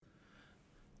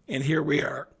And here we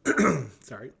are.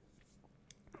 Sorry.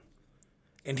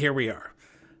 And here we are.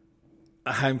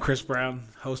 I'm Chris Brown,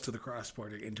 host of the Cross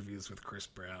Border Interviews with Chris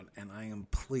Brown, and I am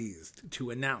pleased to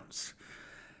announce,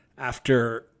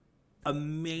 after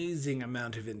amazing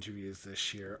amount of interviews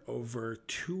this year, over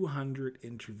 200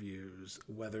 interviews,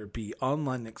 whether it be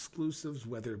online exclusives,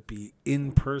 whether it be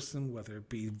in person, whether it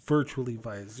be virtually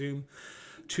via Zoom,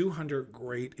 200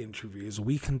 great interviews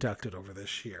we conducted over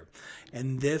this year.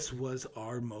 And this was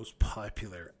our most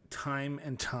popular. Time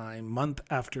and time, month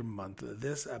after month,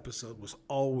 this episode was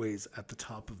always at the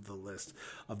top of the list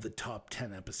of the top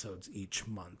 10 episodes each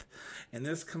month. And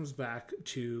this comes back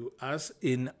to us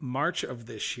in March of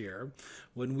this year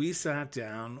when we sat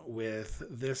down with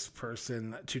this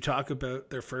person to talk about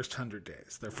their first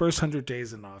 100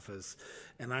 days in office.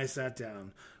 And I sat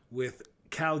down with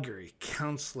Calgary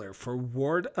Councillor for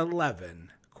Ward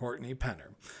 11, Courtney Penner.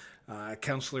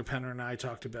 Councillor Penner and I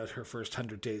talked about her first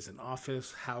 100 days in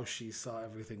office, how she saw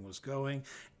everything was going,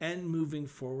 and moving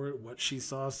forward, what she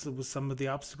saw was some of the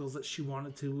obstacles that she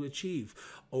wanted to achieve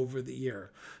over the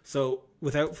year. So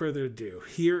without further ado,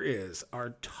 here is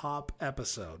our top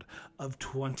episode of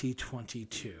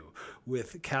 2022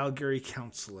 with Calgary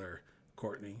Councillor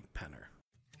Courtney Penner.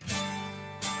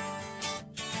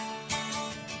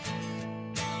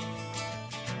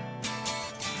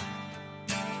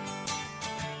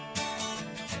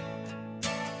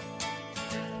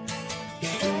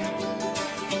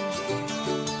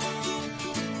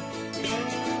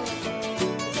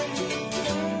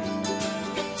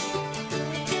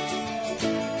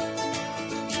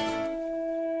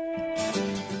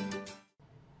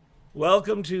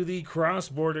 Welcome to the Cross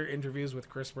Border Interviews with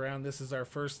Chris Brown. This is our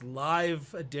first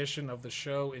live edition of the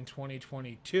show in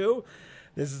 2022.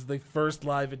 This is the first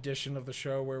live edition of the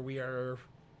show where we are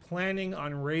planning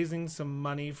on raising some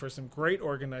money for some great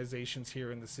organizations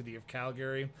here in the city of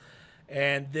Calgary.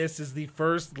 And this is the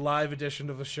first live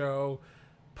edition of the show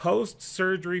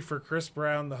post-surgery for Chris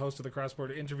Brown, the host of the Cross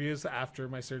Border Interviews, after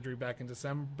my surgery back in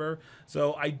December.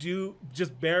 So I do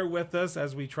just bear with us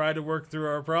as we try to work through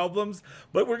our problems.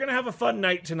 But we're going to have a fun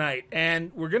night tonight.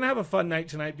 And we're going to have a fun night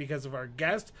tonight because of our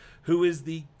guest, who is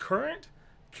the current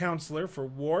counselor for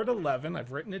Ward 11.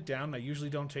 I've written it down. I usually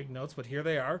don't take notes, but here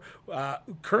they are.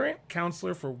 Current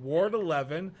counselor for Ward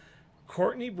 11,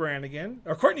 Courtney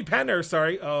Penner,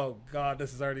 sorry. Oh, God,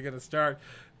 this is already going to start.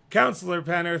 Councillor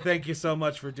Penner, thank you so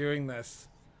much for doing this.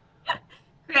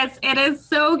 Chris, it is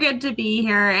so good to be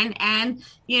here. And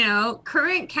you know,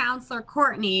 current counselor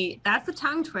Courtney, that's a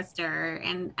tongue twister.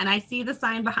 And I see the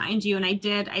sign behind you. And I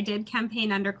did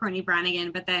campaign under Courtney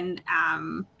Brannigan, but then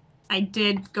I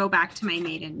did go back to my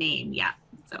maiden name. Yeah.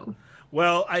 So.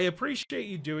 Well, I appreciate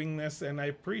you doing this, and I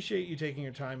appreciate you taking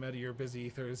your time out of your busy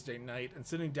Thursday night and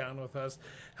sitting down with us,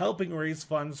 helping raise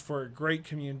funds for a great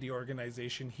community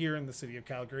organization here in the city of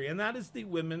Calgary, and that is the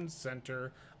Women's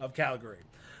Centre of Calgary.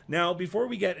 Now, before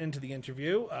we get into the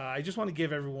interview, I just want to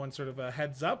give everyone sort of a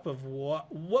heads up of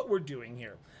what we're doing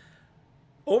here.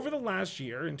 Over the last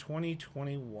year, in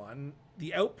 2021,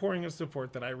 the outpouring of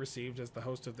support that I received as the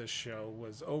host of this show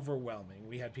was overwhelming.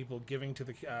 We had people giving to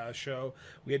the show.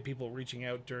 We had people reaching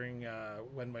out during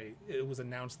when it was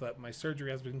announced that my surgery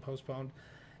has been postponed.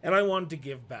 And I wanted to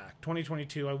give back.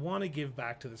 2022, I want to give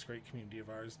back to this great community of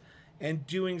ours. And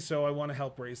doing so, I want to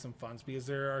help raise some funds because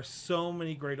there are so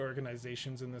many great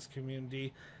organizations in this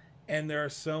community. And there are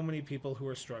so many people who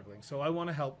are struggling. So I want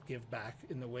to help give back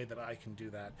in the way that I can do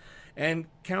that. And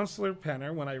Councillor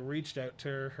Penner, when I reached out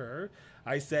to her,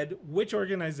 I said, which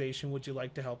organization would you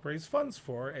like to help raise funds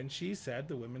for? And she said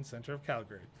the Women's Centre of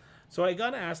Calgary. So I got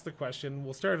to ask the question,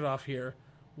 we'll start it off here.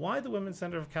 Why the Women's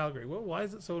Centre of Calgary? Why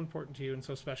is it so important to you and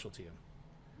so special to you?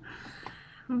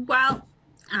 Well,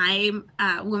 I'm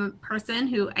a woman person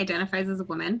who identifies as a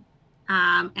woman.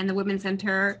 And the Women's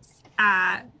Centre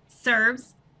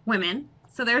serves women.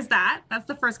 So there's that. That's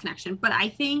the first connection. But I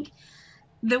think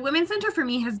the Women's Centre for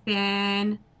me has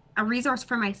been a resource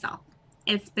for myself.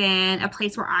 It's been a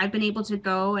place where I've been able to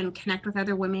go and connect with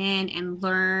other women and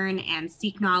learn and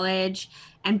seek knowledge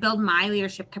and build my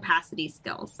leadership capacity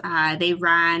skills. They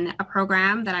run a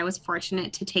program that I was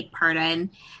fortunate to take part in.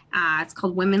 It's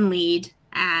called Women Lead.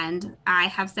 And I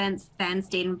have since then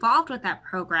stayed involved with that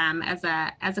program as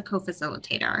a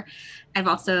co-facilitator. I've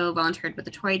also volunteered with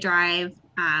the Toy Drive,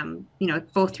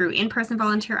 both through in-person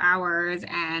volunteer hours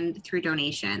and through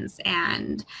donations.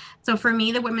 And so for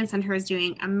me, the Women's Centre is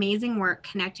doing amazing work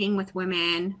connecting with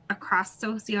women across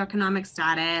socioeconomic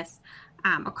status,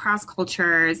 across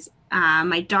cultures.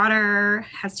 My daughter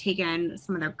has taken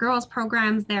some of their girls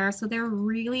programs there. So they're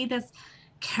really this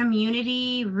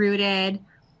community-rooted,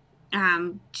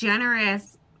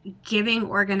 generous giving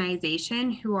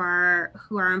organization who are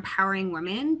empowering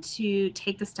women to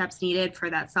take the steps needed for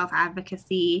that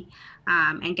self-advocacy,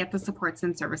 and get the supports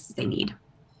and services they need.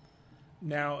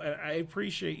 Now, I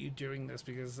appreciate you doing this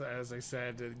because, as I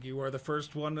said, you are the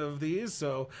first one of these.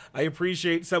 So I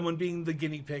appreciate someone being the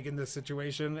guinea pig in this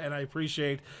situation. And I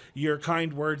appreciate your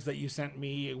kind words that you sent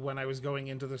me when I was going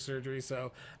into the surgery.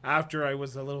 So after I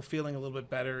was feeling a little bit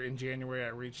better in January, I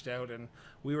reached out and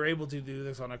we were able to do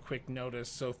this on a quick notice.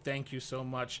 So thank you so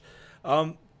much.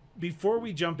 Before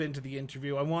we jump into the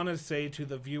interview, I want to say to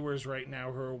the viewers right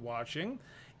now who are watching,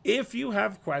 if you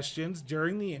have questions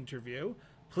during the interview,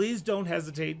 please don't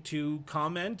hesitate to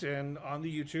comment, and on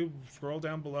the YouTube, scroll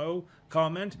down below,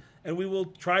 comment, and we will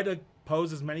try to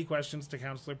pose as many questions to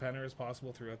Councillor Penner as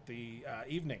possible throughout the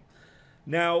evening.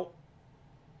 Now,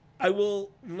 I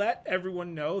will let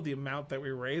everyone know the amount that we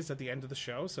raised at the end of the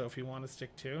show, so if you want to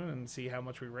stick tuned and see how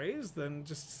much we raised, then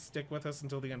just stick with us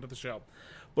until the end of the show.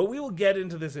 But we will get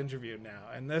into this interview now,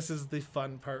 and this is the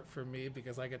fun part for me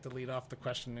because I get to lead off the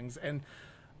questionings. And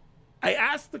I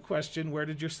asked the question, where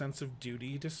did your sense of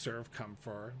duty to serve come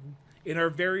from? In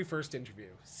our very first interview,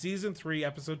 Season 3,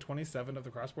 Episode 27 of the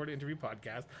Cross-Border Interview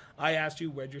Podcast, I asked you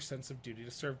where your sense of duty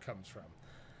to serve comes from.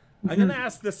 I'm going to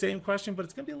ask the same question, but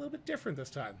it's going to be a little bit different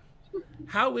this time.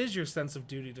 How is your sense of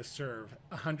duty to serve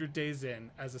 100 days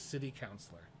in as a city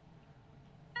councillor?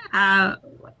 Are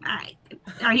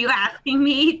you asking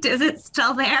me? Is it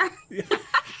still there? Yeah.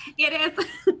 It is.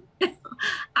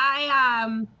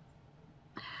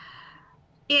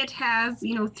 It has,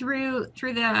 through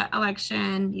the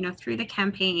election, through the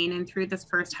campaign and through this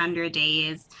first 100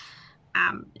 days,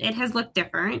 it has looked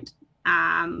different.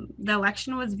 The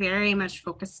election was very much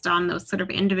focused on those sort of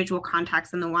individual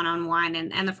contacts and the one-on-one.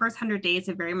 And the first 100 days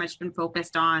have very much been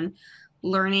focused on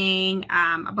learning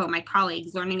about my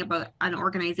colleagues, learning about an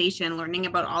organization, learning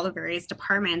about all the various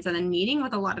departments, and then meeting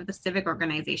with a lot of the civic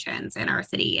organizations in our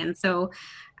city. And so,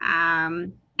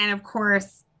 and of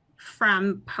course,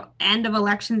 from end of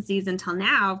election season till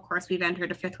now, of course, we've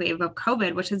entered a fifth wave of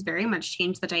COVID, which has very much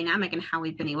changed the dynamic and how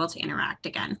we've been able to interact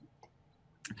again.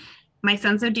 My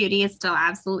sense of duty is still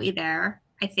absolutely there.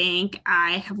 I think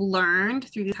I have learned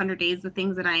through these 100 days the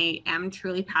things that I am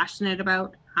truly passionate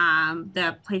about,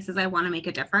 the places I want to make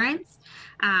a difference,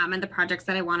 and the projects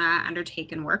that I want to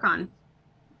undertake and work on.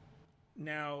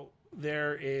 Now,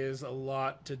 there is a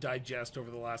lot to digest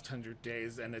over the last 100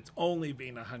 days, and it's only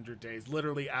been 100 days,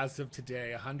 literally as of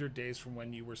today, 100 days from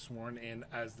when you were sworn in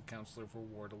as the councillor for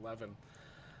Ward 11.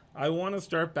 I want to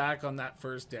start back on that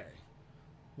first day.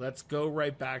 Let's go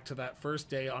right back to that first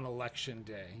day on election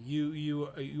day. You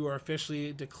are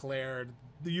officially declared.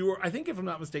 You were, I think, if I'm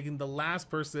not mistaken, the last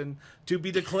person to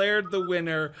be declared the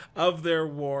winner of their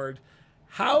ward.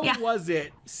 How was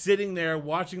it sitting there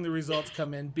watching the results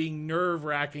come in, being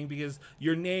nerve-wracking because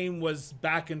your name was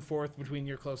back and forth between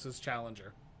your closest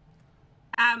challenger?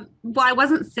 Well, I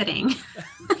wasn't sitting,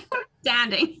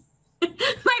 standing.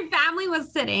 My family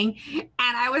was sitting, and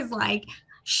I was like,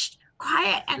 shh,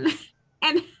 quiet.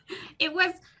 And it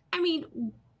was,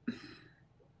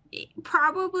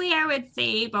 probably I would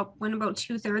say about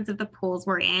 2/3 of the polls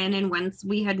were in, and once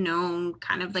we had known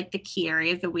kind of like the key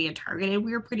areas that we had targeted,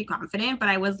 we were pretty confident, but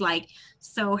I was like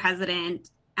so hesitant,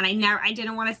 and I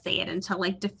didn't want to say it until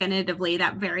like definitively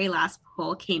that very last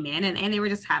poll came in, and they were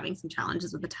just having some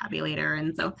challenges with the tabulator,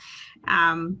 and so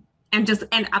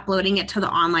and uploading it to the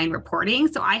online reporting.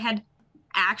 So I had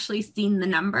actually seen the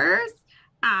numbers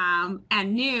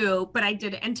and knew, but I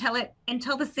did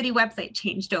until the city website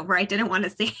changed over. I didn't want to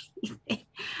say anything.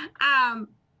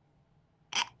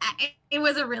 It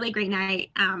was a really great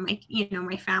night.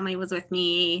 My family was with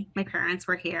me. My parents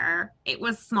were here. It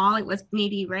was small. It was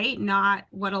maybe not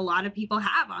what a lot of people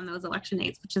have on those election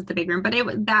days, which is the big room. But it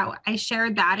was that I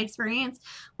shared that experience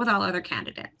with all other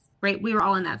candidates. Right, we were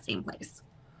all in that same place.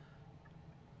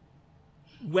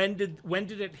 When did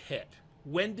it hit?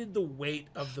 When did the weight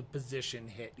of the position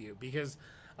hit you? Because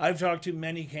I've talked to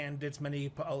many candidates, many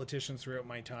politicians throughout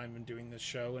my time in doing this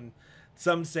show, and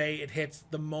some say it hits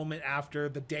the moment after,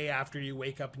 the day after you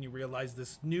wake up and you realize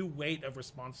this new weight of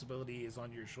responsibility is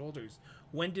on your shoulders.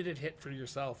 When did it hit for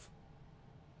yourself?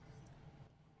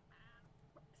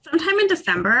 Sometime in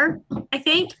December, I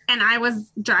think, and I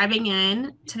was driving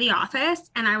in to the office,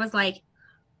 and I was like,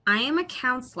 I am a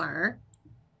councillor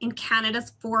in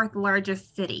Canada's 4th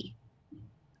largest city.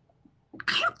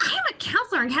 I am a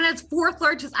councillor in Canada's 4th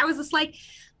largest. I was just like,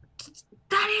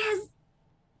 that's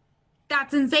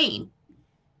insane.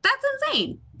 That's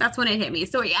insane. That's when it hit me.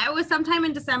 So yeah, it was sometime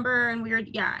in December, and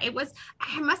it must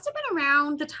have been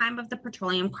around the time of the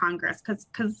Petroleum Congress,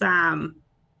 because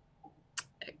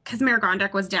because Mayor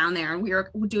Gondek was down there and we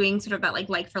were doing sort of that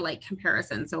like for like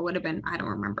comparison. So it would have been, I don't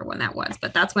remember when that was,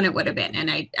 but that's when it would have been.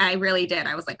 And I really did.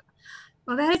 I was like,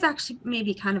 well, that is actually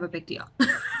maybe kind of a big deal.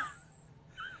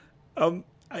 I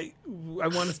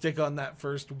want to stick on that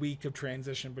first week of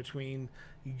transition between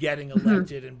getting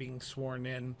elected and being sworn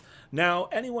in. Now,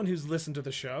 anyone who's listened to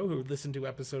the show, who listened to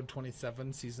episode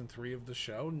 27, season 3 of the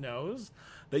show, knows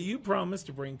that you promised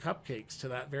to bring cupcakes to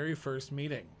that very first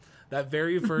meeting, that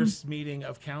very first meeting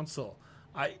of council.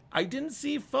 I didn't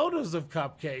see photos of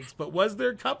cupcakes, but was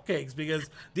there cupcakes? Because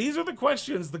these are the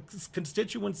questions the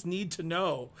constituents need to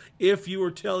know if you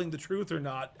were telling the truth or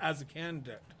not as a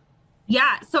candidate.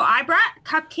 Yeah, so I brought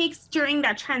cupcakes during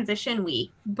that transition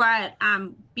week, but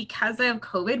because of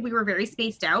COVID, we were very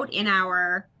spaced out in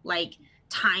our like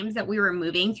times that we were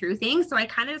moving through things. So I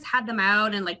kind of just had them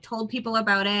out and like told people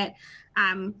about it.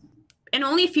 And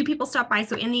only a few people stopped by.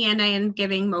 So in the end, I ended up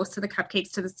giving most of the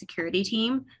cupcakes to the security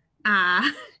team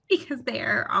because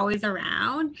they're always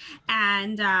around.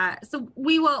 And so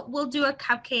we'll do a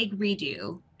cupcake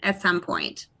redo at some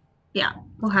point. Yeah,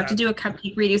 we'll have to do a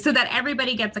cupcake redo so that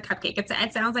everybody gets a cupcake.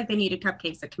 It sounds like they needed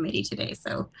cupcakes at committee today.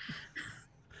 So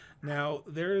now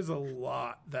there is a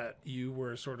lot that you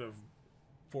were sort of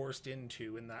forced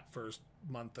into in that first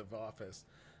month of office,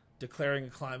 declaring a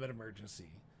climate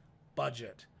emergency,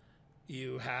 budget.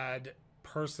 You had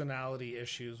personality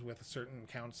issues with a certain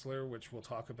counselor, which we'll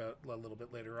talk about a little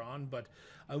bit later on. But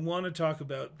I want to talk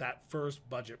about that first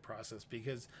budget process,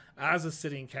 because as a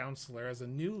sitting counselor, as a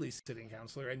newly sitting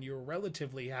counselor, and you're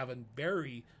relatively having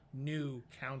very new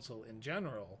council in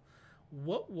general,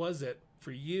 what was it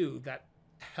for you that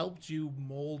helped you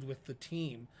mold with the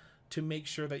team to make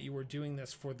sure that you were doing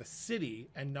this for the city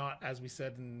and not, as we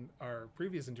said in our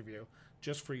previous interview,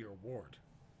 just for your ward?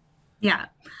 Yeah.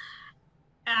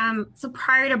 So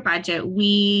prior to budget,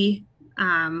 we've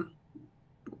had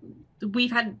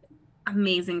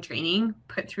amazing training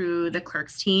put through the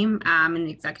clerks team and the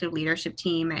executive leadership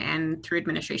team and through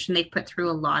administration. They've put through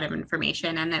a lot of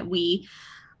information, and that we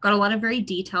got a lot of very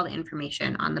detailed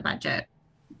information on the budget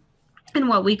and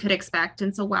what we could expect.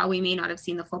 And so while we may not have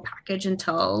seen the full package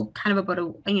until kind of about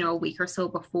a week or so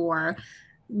before,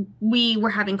 we were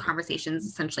having conversations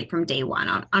essentially from day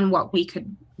one on what we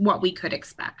could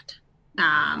expect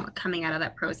coming out of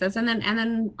that process, and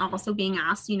then also being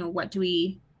asked, what do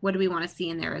we want to see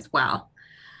in there as well.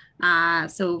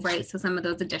 So some of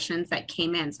those additions that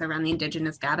came in, so around the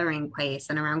Indigenous gathering place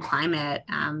and around climate,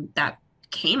 that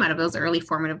came out of those early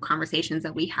formative conversations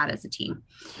that we had as a team.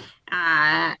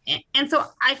 And so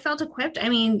I felt equipped. I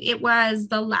mean, it was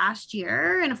the last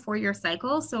year in a 4-year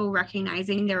cycle, so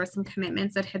recognizing there were some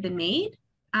commitments that had been made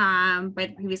by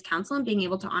the previous council and being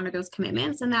able to honor those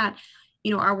commitments, and that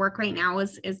our work right now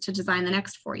is to design the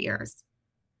next 4 years.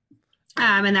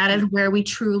 And that is where we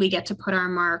truly get to put our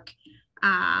mark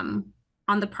on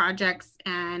the projects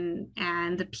and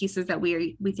the pieces that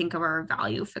we think of our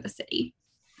value for the city.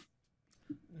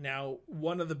 Now,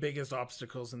 one of the biggest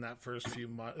obstacles in that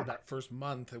first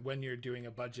month, when you're doing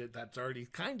a budget that's already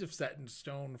kind of set in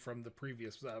stone from the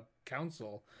previous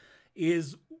council,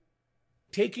 is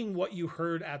taking what you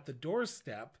heard at the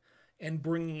doorstep and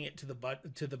bringing it to the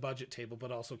budget table,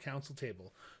 but also council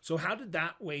table. So how did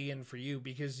that weigh in for you?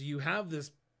 Because you have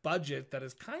this budget that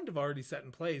is kind of already set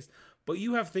in place, but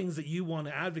you have things that you want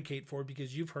to advocate for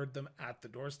because you've heard them at the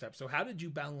doorstep. So how did you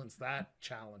balance that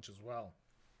challenge as well?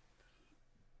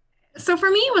 So for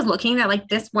me, it was looking that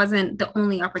this wasn't the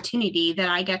only opportunity that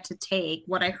I get to take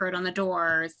what I heard on the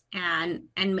doors and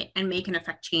make an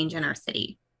effect change in our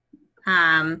city.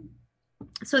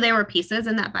 So there were pieces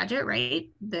in that budget, right?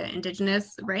 The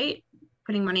Indigenous, right?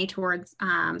 Putting money towards,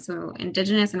 so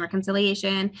Indigenous and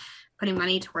reconciliation, putting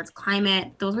money towards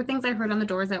climate. Those were things I heard on the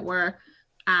doors that were,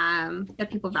 that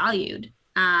people valued.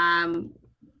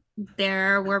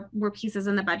 There were pieces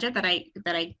in the budget that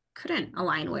I couldn't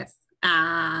align with.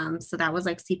 So that was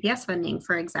like CPS funding,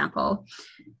 for example.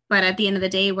 But at the end of the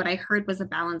day, what I heard was a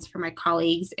balance for my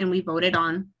colleagues, and we voted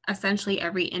on essentially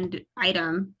every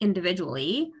item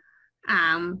individually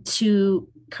to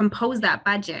compose that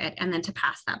budget and then to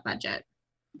pass that budget.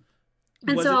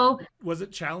 And was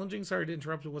it challenging? Sorry to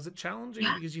interrupt. Was it challenging?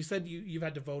 Yeah. Because you said you've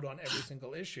had to vote on every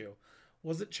single issue.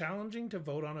 Was it challenging to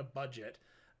vote on a budget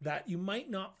that you might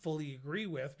not fully agree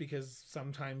with, because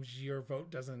sometimes your vote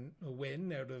doesn't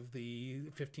win out of the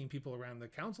 15 people around the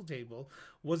council table?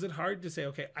 Was it hard to say,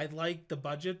 okay, I like the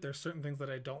budget, there's certain things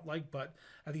that I don't like, but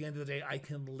at the end of the day, I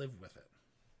can live with it?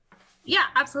 Yeah,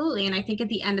 absolutely. And I think at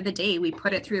the end of the day, we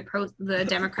put it through the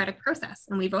democratic process,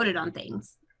 and we voted on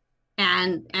things.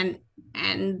 And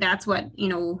that's what,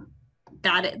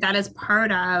 that is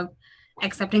part of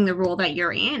accepting the role that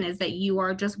you're in, is that you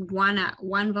are just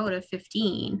one vote of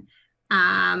 15.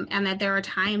 And that there are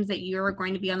times that you're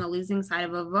going to be on the losing side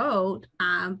of a vote,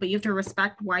 but you have to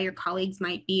respect why your colleagues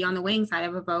might be on the winning side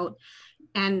of a vote.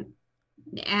 And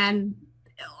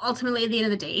ultimately, at the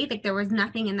end of the day, like, there was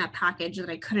nothing in that package that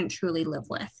I couldn't truly live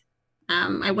with.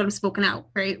 I would have spoken out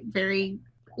very, very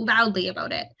loudly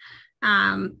about it.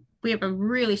 We have a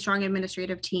really strong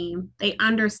administrative team. They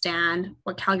understand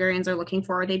what Calgarians are looking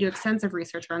for. They do extensive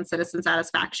research on citizen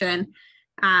satisfaction.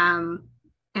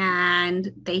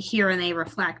 And they hear and they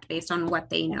reflect based on what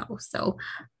they know. So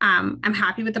I'm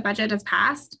happy with the budget as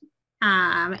passed.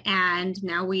 And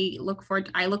now I look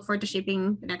forward to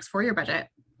shaping the next 4-year budget.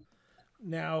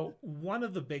 Now, one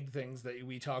of the big things that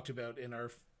we talked about in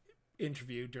our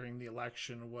interview during the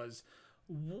election was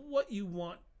what you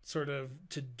want sort of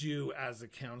to do as a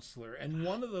counselor. And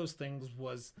one of those things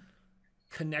was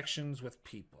connections with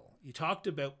people. You talked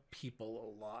about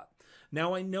people a lot.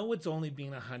 Now, I know it's only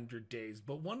been 100 days,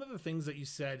 but one of the things that you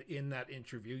said in that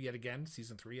interview, yet again,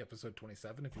 season 3, episode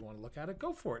 27, if you want to look at it,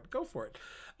 go for it.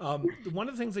 One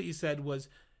of the things that you said was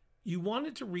you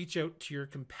wanted to reach out to your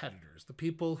competitors, the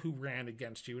people who ran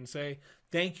against you, and say,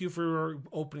 thank you for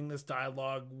opening this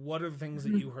dialogue. What are the things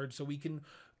that you heard, so we can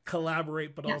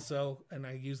collaborate, but also, and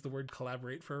I use the word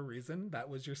collaborate for a reason, that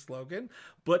was your slogan,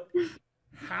 but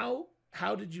how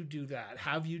did you do that?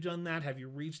 Have you done that? Have you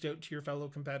reached out to your fellow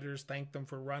competitors, thanked them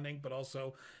for running, but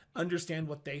also understand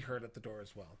what they heard at the door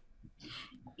as well?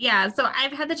 Yeah, so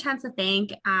I've had the chance to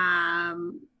thank,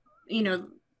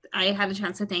 I had a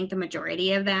chance to thank the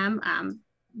majority of them.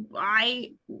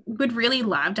 I would really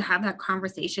love to have that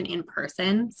conversation in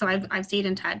person. So I've stayed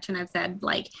in touch, and I've said,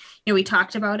 like, we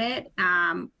talked about it.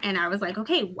 And I was like,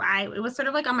 okay, it was sort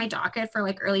of like on my docket for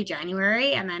like early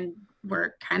January, and then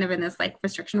we're kind of in this like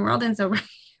restriction world. And so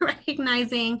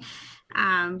recognizing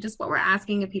just what we're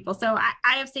asking of people. So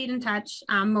I have stayed in touch,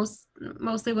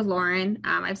 mostly with Lauren.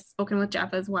 I've spoken with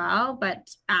Jeff as well, but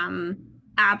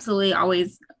absolutely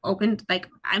always open. Like,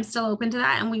 I'm still open to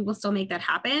that, and we will still make that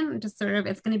happen. Just sort of,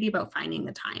 it's going to be about finding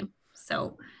the time.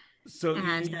 So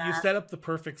you set up the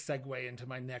perfect segue into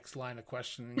my next line of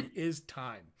questioning is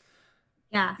time.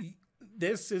 Yeah.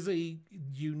 This is a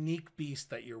unique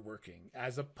beast that you're working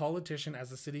as a politician,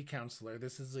 as a city councilor.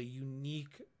 This is a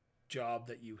unique job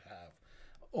that you have.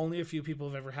 Only a few people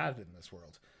have ever had it in this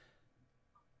world.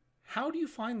 How do you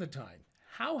find the time?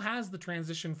 How has the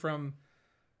transition from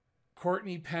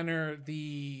Courtney Penner,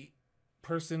 the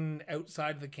person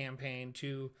outside the campaign,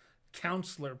 to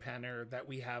Councillor Penner that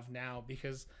we have now?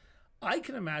 Because I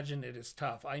can imagine it is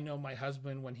tough. I know my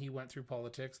husband, when he went through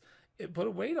politics, it put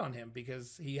a weight on him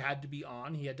because he had to be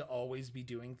on. He had to always be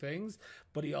doing things,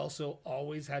 but he also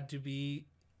always had to be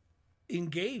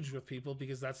engaged with people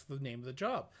because that's the name of the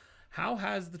job. How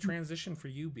has the transition for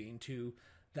you been to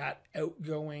that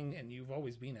outgoing, and you've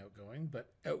always been outgoing, but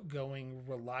outgoing,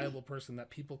 reliable person that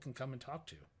people can come and talk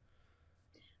to?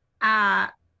 I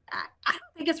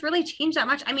don't think it's really changed that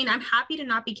much. I mean, I'm happy to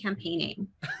not be campaigning.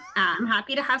 I'm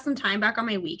happy to have some time back on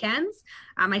my weekends.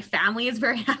 My family is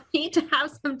very happy to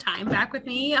have some time back with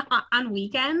me on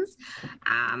weekends.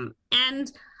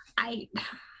 And I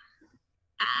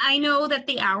know that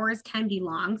the hours can be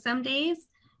long some days.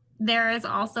 There is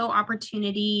also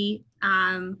opportunity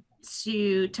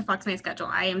to flex my schedule.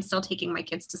 I am still taking my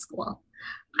kids to school.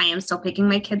 I am still picking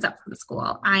my kids up from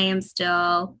school. I am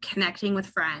still connecting with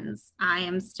friends. I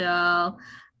am still,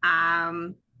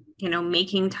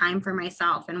 making time for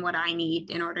myself and what I need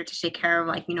in order to take care of,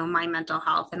 like, my mental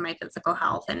health and my physical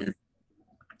health. And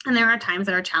there are times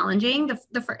that are challenging.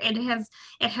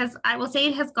 I will say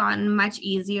it has gotten much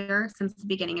easier since the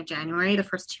beginning of January. The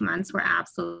first 2 months were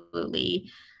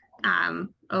absolutely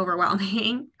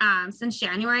overwhelming. Since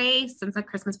January, since the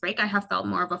Christmas break, I have felt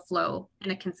more of a flow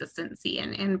and a consistency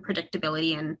and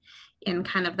predictability and in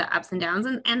kind of the ups and downs.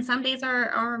 And some days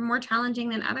are more challenging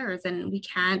than others. And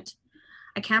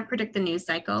I can't predict the news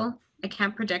cycle. I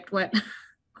can't predict what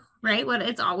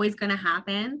it's always going to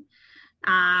happen.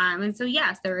 And so,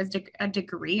 yes, there is a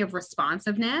degree of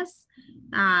responsiveness,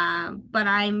 but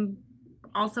I'm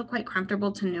also quite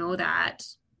comfortable to know that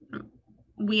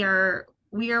we are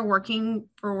working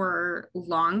for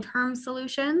long-term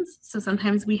solutions. So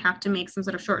sometimes we have to make some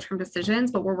sort of short-term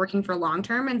decisions, but we're working for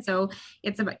long-term. And so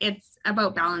it's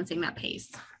about balancing that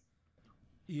pace.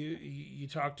 You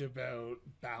talked about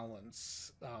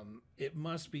balance. It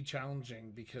must be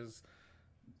challenging because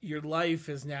your life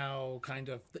is now kind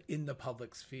of in the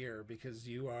public sphere because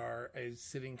you are a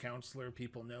sitting councilor.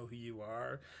 People know who you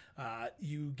are.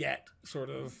 You get sort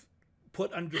of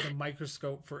put under the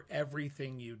microscope for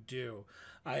everything you do.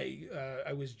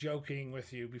 I was joking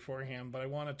with you beforehand, but I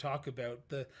want to talk about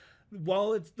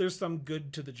while there's some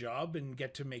good to the job and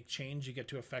get to make change, you get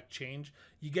to affect change,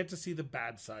 you get to see the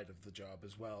bad side of the job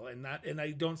as well. And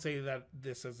I don't say that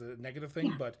this as a negative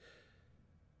thing, but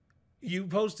you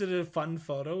posted a fun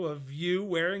photo of you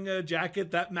wearing a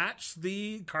jacket that matched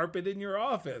the carpet in your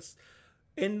office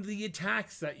and the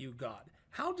attacks that you got.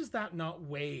 How does that not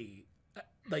weigh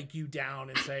like you down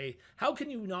and say, how can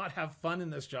you not have fun in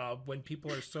this job when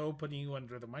people are so putting you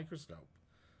under the microscope?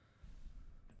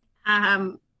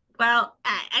 Well,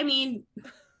 I mean,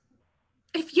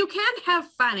 if you can't have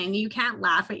fun and you can't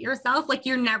laugh at yourself, like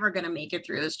you're never going to make it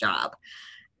through this job.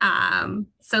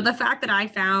 So the fact that I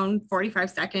found 45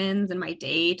 seconds in my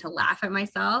day to laugh at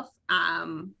myself,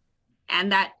 and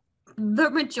that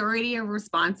the majority of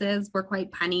responses were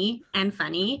quite punny and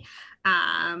funny.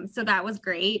 So that was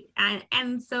great.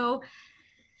 And so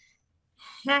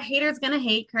yeah, haters gonna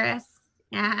hate, Chris.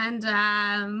 And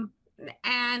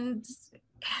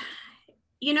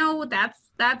you know, that's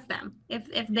them.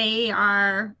 If they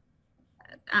are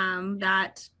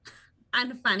that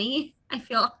unfunny, I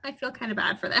feel kind of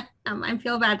bad for them. I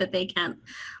feel bad that they can't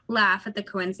laugh at the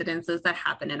coincidences that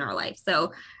happen in our life.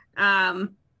 So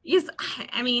yes,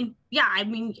 I mean,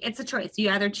 it's a choice. You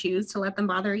either choose to let them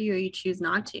bother you or you choose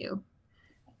not to.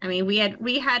 I mean, we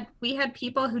had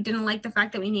people who didn't like the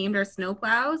fact that we named our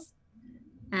snowplows,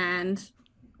 and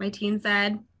my teen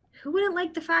said, who wouldn't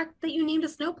like the fact that you named a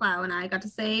snowplow? And I got to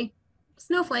say,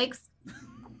 snowflakes.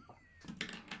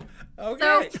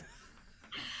 Okay.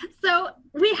 So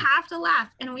we have to laugh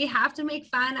and we have to make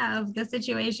fun of the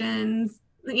situations,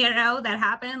 you know, that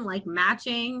happen, like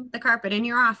matching the carpet in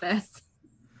your office.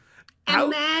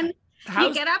 And then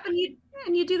you get up and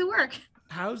you do the work.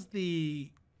 How's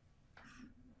the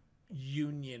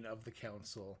union of the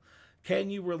council?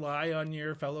 Can you rely on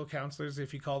your fellow councillors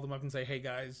if you call them up and say, hey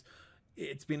guys,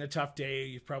 it's been a tough day.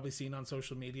 You've probably seen on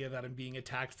social media that I'm being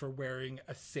attacked for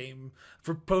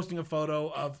for posting a photo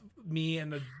of me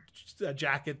in a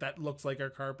jacket that looks like our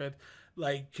carpet.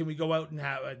 Like, can we go out and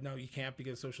have, no, you can't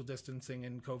because social distancing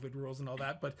and COVID rules and all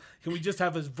that, but can we just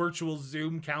have a virtual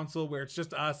Zoom council where it's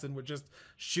just us and we're just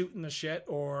shooting the shit,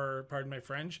 or pardon my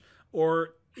French,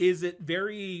 or is it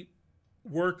very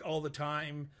work all the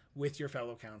time with your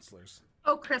fellow councillors?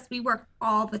 Oh, Chris, we work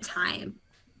all the time.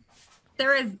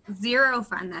 There is zero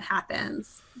fun that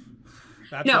happens.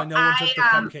 That's why no one took the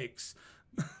cupcakes.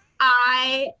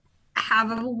 I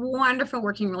have a wonderful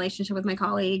working relationship with my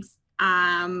colleagues.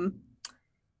 And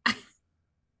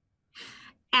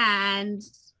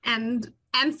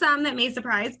some that may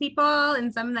surprise people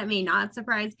and some that may not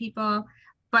surprise people.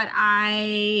 But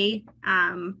I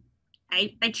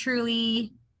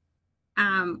truly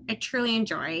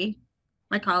enjoy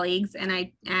my colleagues,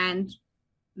 and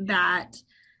that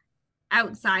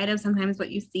outside of sometimes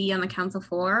what you see on the council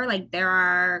floor, like there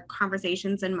are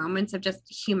conversations and moments of just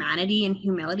humanity and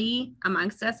humility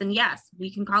amongst us. And yes, we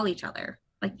can call each other.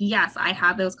 Like, yes, I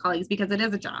have those colleagues because it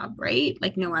is a job, right?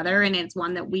 Like no other. And it's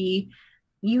one that we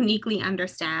uniquely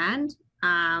understand.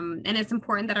 And it's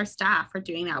important that our staff are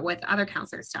doing that with other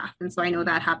councillor staff. And so I know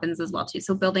that happens as well too.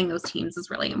 So building those teams is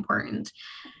really important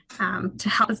to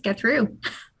help us get through.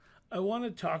 I want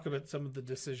to talk about some of the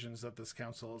decisions that this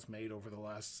council has made over the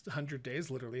last 100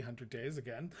 days, literally 100 days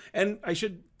again. And I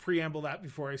should preamble that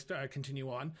before I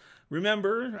continue on.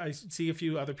 Remember, I see a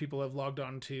few other people have logged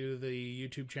on to the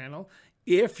YouTube channel.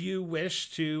 If you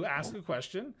wish to ask a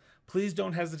question, please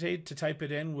don't hesitate to type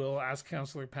it in. We'll ask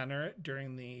Councillor Penner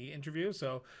during the interview.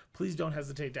 So please don't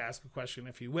hesitate to ask a question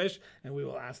if you wish, and we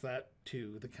will ask that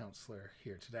to the councillor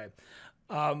here today.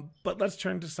 But let's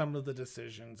turn to some of the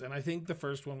decisions. And I think the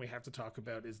first one we have to talk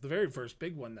about is the very first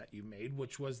big one that you made,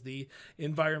 which was the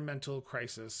environmental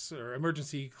crisis or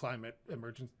climate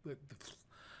emergency.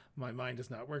 My mind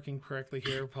is not working correctly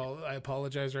here. I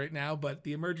apologize right now, but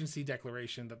the emergency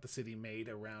declaration that the city made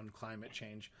around climate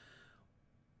change.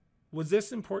 Was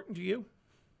this important to you?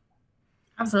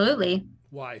 Absolutely.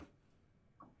 Why?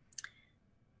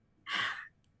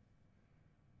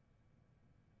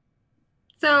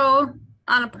 So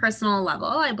on a personal level,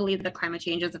 I believe that climate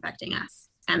change is affecting us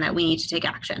and that we need to take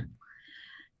action.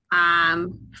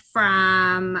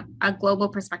 From a global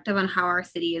perspective on how our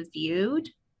city is viewed,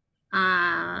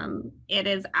 it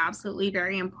is absolutely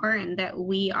very important that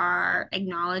we are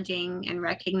acknowledging and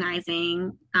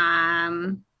recognizing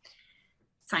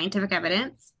scientific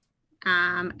evidence,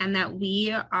 and that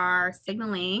we are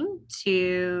signaling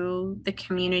to the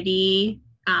community,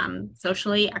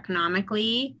 socially,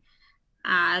 economically,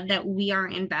 that we are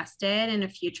invested in a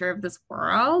future of this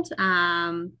world,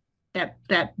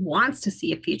 that wants to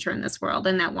see a future in this world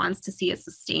and that wants to see a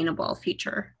sustainable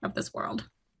future of this world.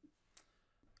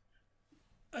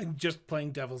 I'm just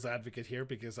playing devil's advocate here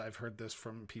because I've heard this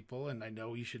from people, and I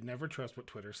know you should never trust what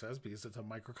Twitter says because it's a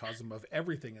microcosm of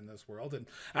everything in this world. And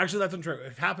actually, that's untrue.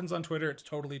 If it happens on Twitter, it's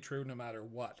totally true no matter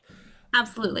what.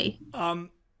 Absolutely.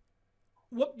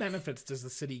 What benefits does the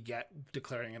city get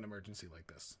declaring an emergency like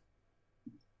this?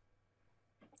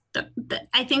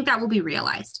 I think that will be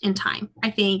realized in time. I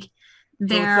think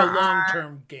so it's a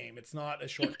long-term game. It's not a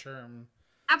short-term.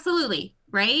 Absolutely,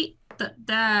 right?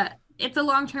 It's a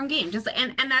long-term game. Just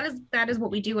and that is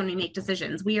what we do when we make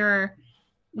decisions. We are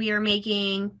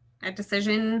making a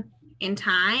decision in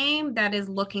time that is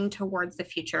looking towards the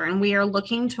future, and we are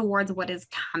looking towards what is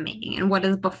coming and what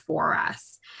is before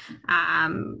us.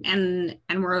 And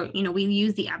we're, we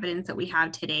use the evidence that we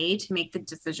have today to make the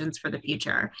decisions for the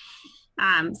future.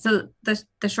 So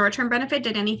the short-term benefit,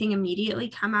 did anything immediately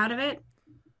come out of it?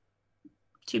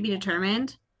 To be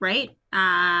determined, right?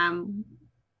 I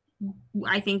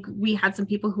think we had some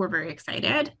people who were very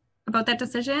excited about that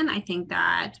decision. I think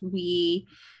that we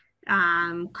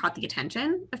caught the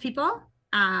attention of people.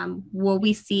 Will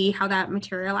we see how that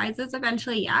materializes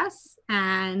eventually? Yes.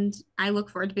 And I look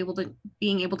forward to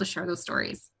being able to share those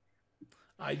stories.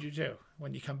 I do too.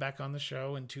 When you come back on the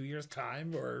show in 2 years'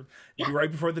 time or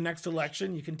right before the next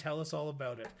election, you can tell us all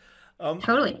about it.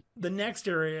 Totally. The next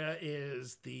area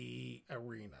is the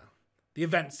arena, the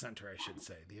event center, I should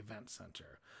say, the event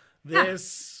center.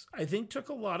 This, I think, took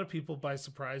a lot of people by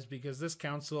surprise because this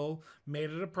council made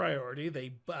it a priority.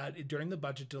 During the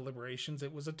budget deliberations,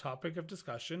 it was a topic of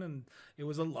discussion, and it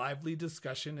was a lively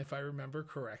discussion, if I remember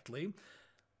correctly.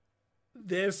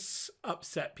 This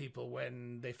upset people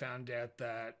when they found out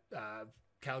that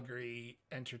Calgary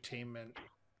Entertainment,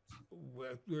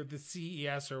 or the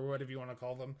CES, or whatever you want to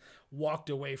call them,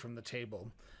 walked away from the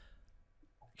table.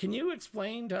 Can you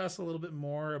explain to us a little bit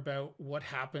more about what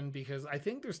happened? Because I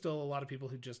think there's still a lot of people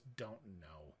who just don't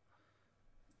know.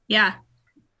 Yeah.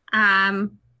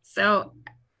 So,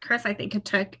 Chris, I think it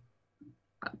took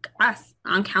us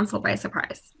on council by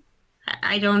surprise.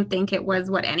 I don't think it was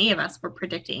what any of us were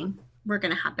predicting were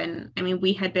going to happen. I mean,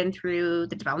 we had been through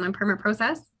the development permit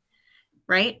process,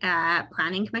 right, at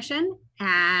Planning Commission,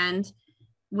 and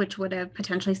which would have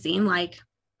potentially seemed like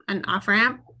an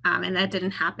off-ramp, and that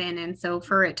didn't happen. And so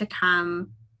for it to come,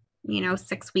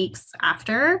 6 weeks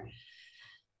after,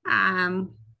 and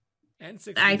 6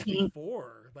 weeks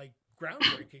before, like,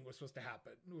 groundbreaking was supposed to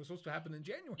happen. It was supposed to happen in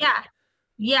January.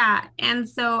 Yeah. And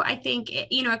so I think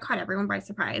it caught everyone by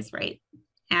surprise, right?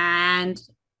 And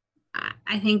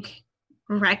I think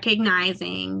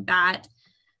recognizing that,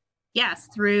 yes,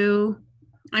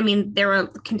 there were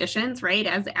conditions, right?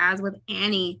 As with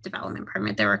any development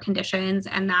permit, there were conditions,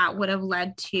 and that would have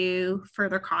led to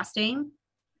further costing,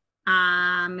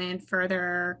 and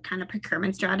further kind of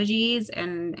procurement strategies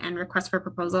and requests for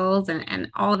proposals and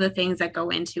all of the things that go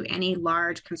into any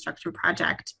large construction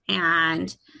project.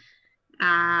 And,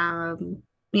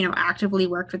 actively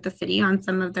worked with the city on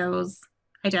some of those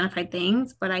identified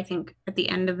things. But I think at the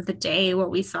end of the day, what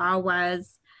we saw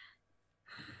was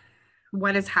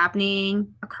what is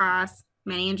happening across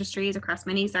many industries, across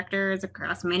many sectors,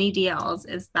 across many deals,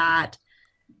 is that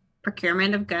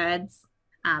procurement of goods,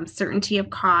 certainty of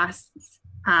costs,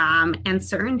 and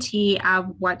certainty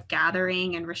of what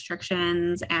gathering and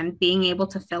restrictions and being able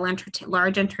to fill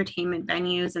large entertainment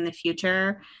venues in the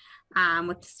future,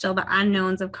 with still the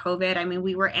unknowns of COVID. I mean,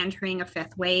 we were entering a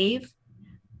fifth wave,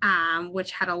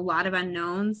 which had a lot of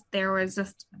unknowns. There was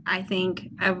just, I think,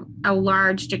 a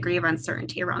large degree of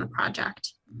uncertainty around the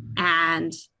project.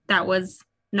 And that was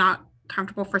not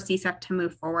comfortable for CSEP to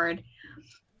move forward.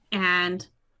 And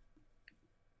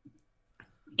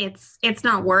it's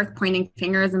not worth pointing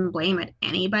fingers and blame at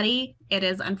anybody. It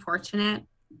is unfortunate.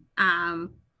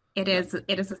 It is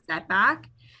a setback,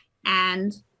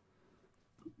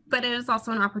 but it is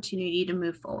also an opportunity to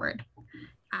move forward.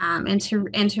 And to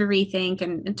rethink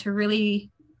and to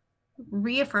really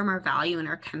reaffirm our value and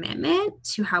our commitment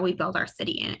to how we build our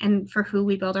city and for who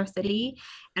we build our city,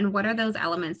 and what are those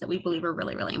elements that we believe are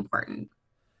really, really important.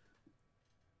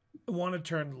 I want to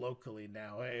turn locally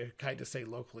now. I kind of say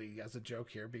locally as a joke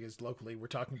here because locally we're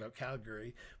talking about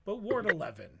Calgary, but Ward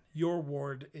 11, your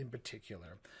ward in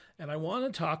particular. And I want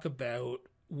to talk about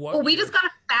we just got a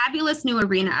fabulous new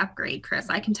arena upgrade, Chris.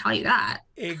 I can tell you that.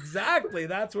 Exactly.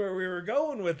 That's where we were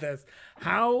going with this.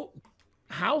 How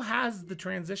has the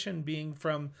transition being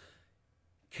from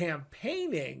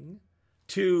campaigning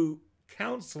to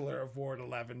counselor of Ward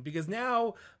 11, because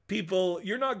now people,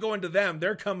 you're not going to them,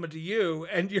 they're coming to you,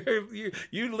 and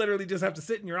you literally just have to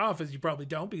sit in your office. You probably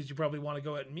don't, because you probably want to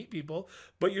go out and meet people,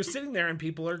 but you're sitting there and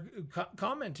people are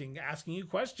commenting, asking you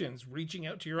questions, reaching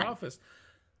out to your office.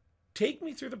 Take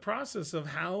me through the process of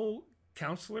how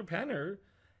Counselor Penner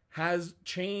has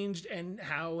changed and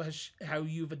how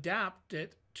you've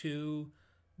adapted to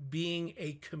being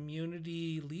a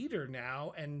community leader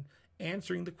now and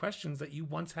answering the questions that you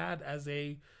once had as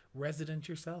a resident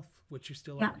yourself, which you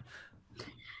still are.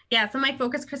 Yeah. So my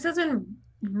focus, Chris, has been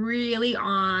really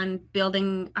on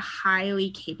building a highly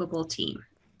capable team.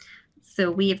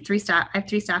 So we have I have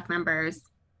 3 staff members.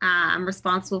 I'm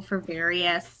responsible for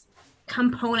various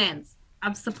components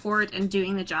of support and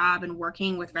doing the job and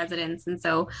working with residents. And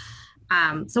so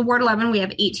Ward 11, we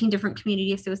have 18 different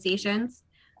community associations.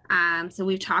 So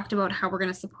we've talked about how we're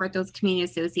going to support those community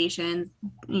associations,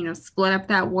 split up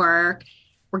that work.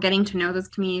 We're getting to know those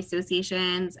community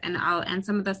associations and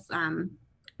some of this,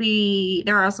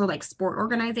 there are also like sport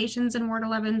organizations in Ward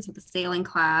 11. So the sailing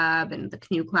club and the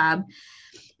canoe club.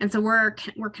 And so we're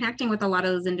connecting with a lot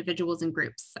of those individuals and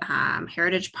groups,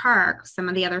 Heritage Park, some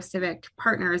of the other civic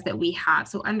partners that we have.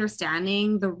 So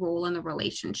understanding the role in the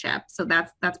relationship. So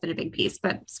that's been a big piece,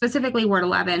 but specifically Ward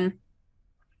 11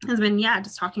 has been,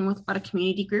 just talking with a lot of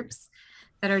community groups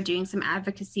that are doing some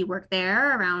advocacy work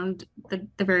there around the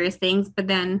various things, but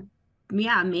then,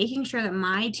 making sure that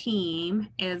my team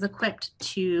is equipped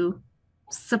to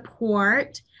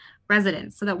support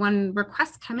residents so that when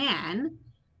requests come in,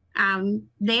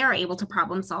 they are able to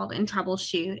problem solve and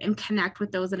troubleshoot and connect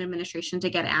with those in administration to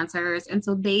get answers. And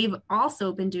so they've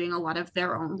also been doing a lot of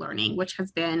their own learning, which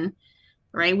has been,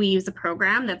 right? We use a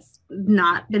program that's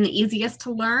not been the easiest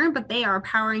to learn, but they are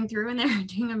powering through and they're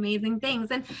doing amazing things.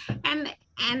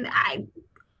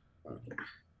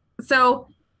 So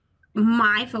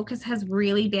my focus has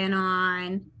really been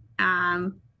on,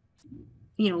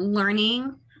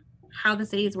 learning how the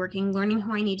city is working, learning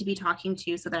who I need to be talking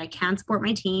to so that I can support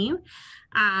my team.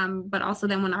 But also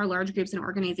then when our large groups and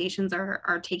organizations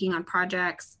are taking on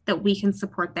projects that we can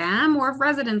support them, or if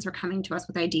residents are coming to us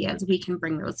with ideas, we can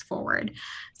bring those forward.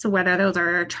 So whether those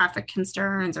are traffic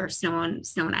concerns or snow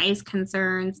and ice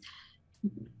concerns,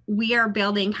 we are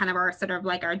building kind of our sort of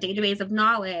like our database of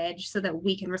knowledge so that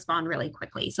we can respond really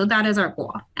quickly. So that is our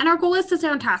goal. And our goal is to stay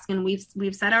on task. And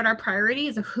we've set out our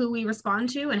priorities of who we respond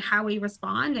to and how we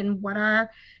respond and what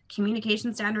our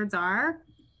communication standards are.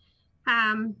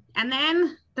 And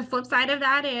then the flip side of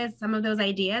that is some of those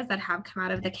ideas that have come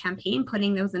out of the campaign,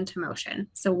 putting those into motion.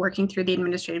 So working through the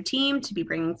administrative team to be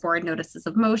bringing forward notices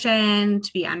of motion,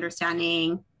 to be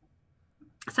understanding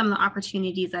some of the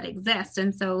opportunities that exist.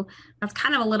 And so that's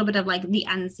kind of a little bit of like the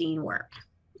unseen work.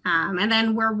 And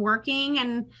then we're working,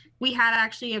 and we had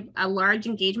actually a large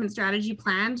engagement strategy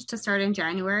planned to start in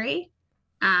January.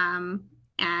 And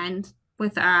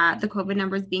with the COVID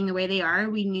numbers being the way they are,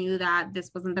 we knew that this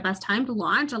wasn't the best time to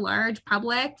launch a large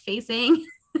public facing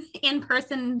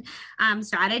in-person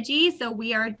strategy. So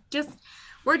we're just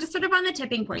sort of on the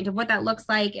tipping point of what that looks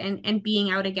like and being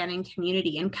out again in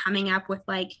community and coming up with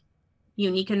like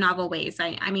unique and novel ways.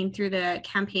 I mean, through the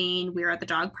campaign, we're at the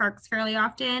dog parks fairly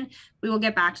often. We will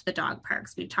get back to the dog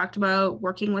parks. We've talked about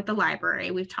working with the library.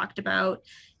 We've talked about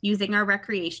using our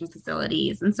recreation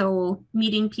facilities. And so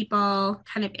meeting people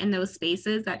kind of in those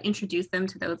spaces that introduce them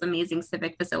to those amazing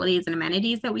civic facilities and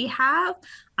amenities that we have,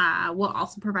 while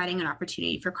also providing an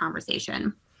opportunity for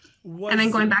conversation. And then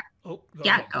going back, go.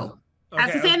 Okay.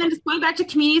 As I say, and then just going back to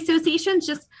community associations,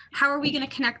 just how are we going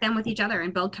to connect them with each other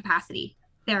and build capacity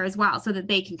there as well so that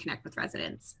they can connect with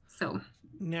residents. So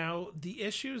now the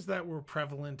issues that were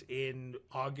prevalent in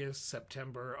August,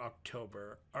 September,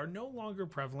 October are no longer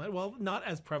prevalent. Well, not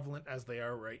as prevalent as they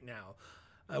are right now.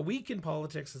 A week in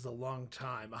politics is a long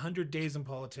time. 100 days in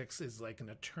politics is like an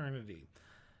eternity.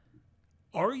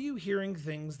 Are you hearing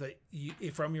things that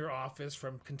from your office,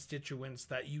 from constituents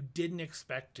that you didn't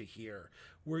expect to hear?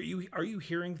 Are you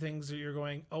hearing things that you're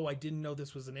going, oh, I didn't know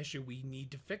this was an issue. We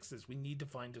need to fix this. We need to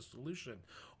find a solution.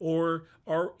 Or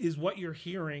is what you're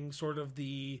hearing sort of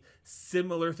the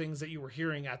similar things that you were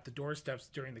hearing at the doorsteps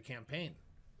during the campaign?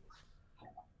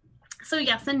 So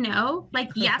yes and no. Like,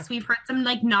 yes, we've heard some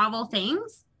like novel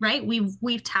things, right?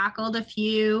 We've tackled a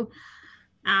few,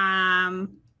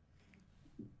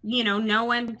 no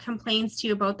one complains to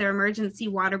you about their emergency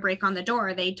water break on the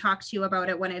door. They talk to you about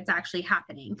it when it's actually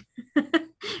happening.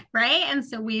 Right. And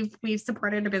so we've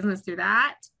supported a business through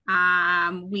that.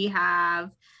 We've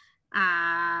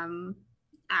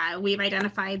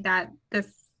identified that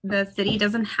the city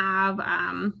doesn't have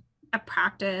a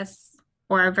practice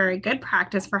or a very good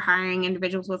practice for hiring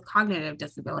individuals with cognitive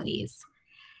disabilities.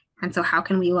 And so how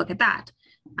can we look at that?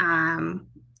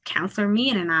 Counselor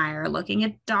Meehan and I are looking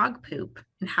at dog poop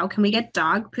and how can we get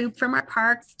dog poop from our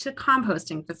parks to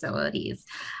composting facilities.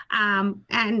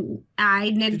 And I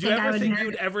didn't Did you think ever I would think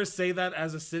you'd ever say that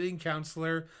as a sitting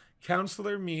counselor?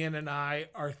 Counselor Meehan and I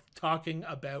are talking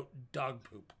about dog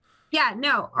poop. Yeah,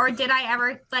 no. Or did I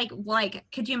ever like,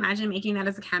 could you imagine making that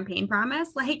as a campaign promise?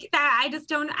 Like that, I just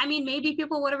don't, I mean, maybe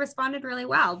people would have responded really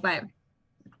well, but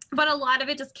a lot of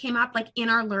it just came up like in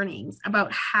our learnings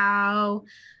about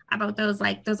those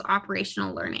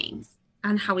operational learnings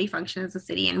on how we function as a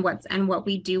city and what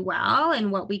we do well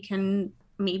and what we can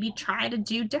maybe try to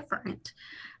do different.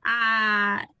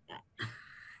 Yeah,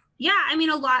 I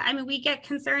mean, we get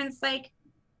concerns like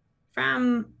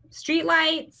from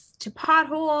streetlights to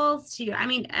potholes to, I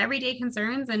mean, everyday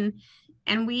concerns, and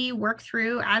we work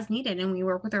through as needed, and we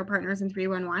work with our partners in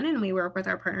 311 and we work with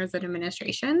our partners in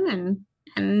administration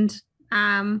and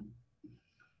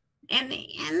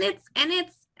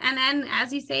then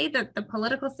as you say, the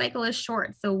political cycle is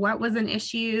short. So what was an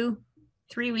issue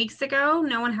 3 weeks ago,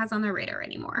 no one has on their radar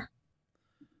anymore.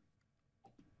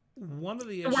 One of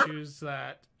the issues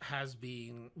that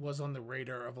was on the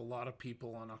radar of a lot of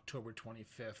people on October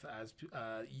 25th, as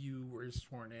you were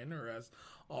sworn in, or as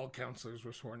all councillors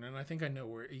were sworn in. I think you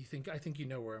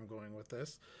know where I'm going with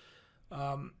this.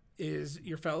 Is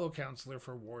your fellow councillor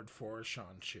for Ward 4,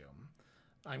 Sean Chew.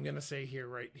 I'm going to say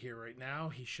right now,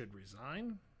 he should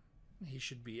resign. He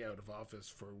should be out of office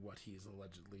for what he's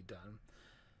allegedly done.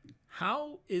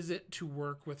 How is it to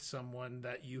work with someone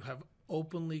that you have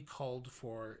openly called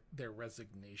for their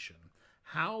resignation?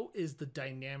 How is the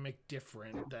dynamic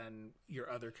different than your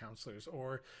other councillors?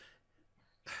 Or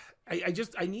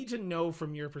I need to know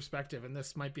from your perspective, and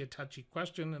this might be a touchy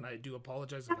question, and I do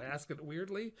apologize if I ask it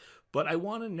weirdly, but I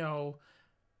want to know,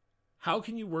 how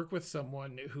can you work with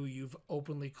someone who you've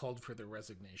openly called for their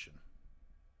resignation?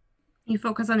 You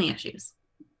focus on the issues.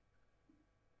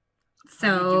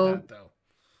 How do you do that, though?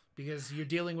 Because you're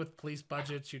dealing with police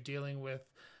budgets, you're dealing with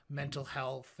mental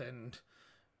health, and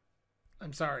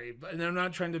I'm sorry, and I'm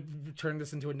not trying to turn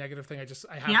this into a negative thing. I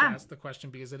have to ask the question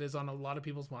because it is on a lot of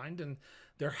people's mind, and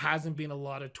there hasn't been a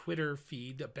lot of Twitter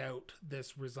feed about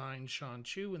this resigned Sean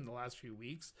Chew in the last few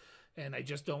weeks, and I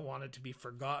just don't want it to be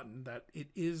forgotten that it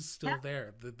is still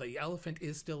there. The elephant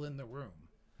is still in the room.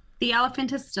 The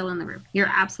elephant is still in the room. You're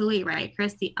absolutely right,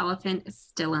 Chris. The elephant is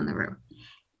still in the room,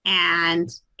 and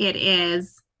it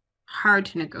is hard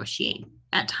to negotiate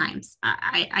at times.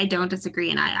 I don't disagree,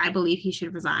 and I believe he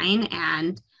should resign,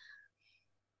 and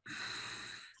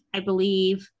I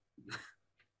believe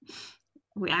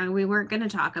we weren't going to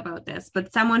talk about this,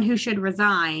 but someone who should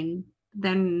resign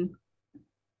then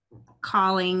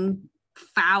calling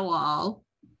foul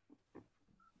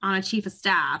on a chief of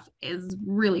staff is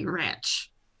really rich.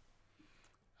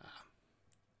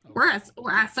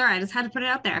 Sorry, I just had to put it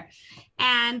out there.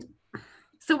 And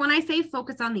so when I say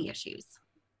focus on the issues,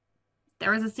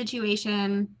 there was a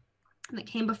situation that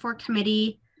came before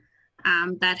committee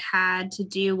that had to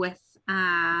do with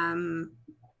something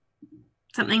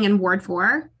in Ward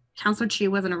 4. Councillor Chew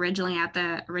wasn't originally at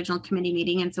the original committee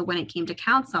meeting, and so when it came to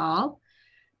council,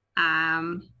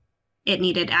 it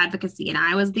needed advocacy, and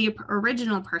I was the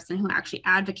original person who actually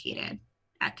advocated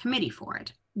at committee for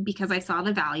it because I saw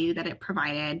the value that it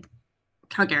provided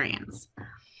Calgarians.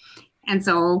 And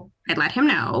so I let him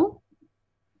know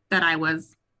that I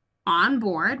was on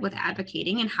board with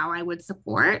advocating and how I would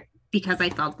support because I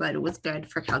felt that it was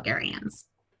good for Calgarians.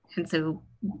 And so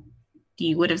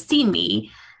you would have seen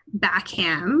me back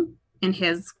him in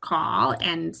his call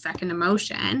and second a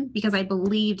motion because I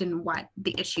believed in what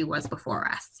the issue was before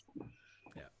us.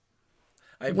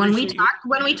 Yeah. When we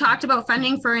talked about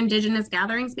funding for Indigenous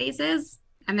gathering spaces,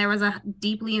 and there was a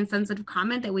deeply insensitive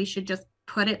comment that we should just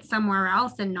put it somewhere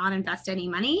else and not invest any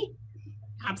money,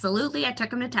 absolutely, I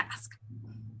took him to task.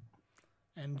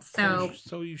 And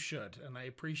so you should. And I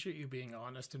appreciate you being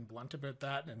honest and blunt about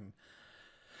that. And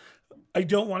I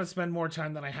don't want to spend more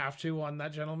time than I have to on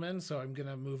that gentleman, so I'm going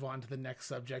to move on to the next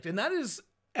subject. And that is,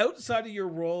 outside of your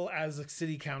role as a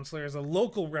city councillor, as a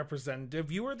local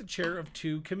representative, you are the chair of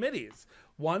two committees.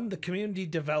 One, the Community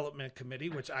Development Committee,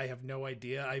 which I have no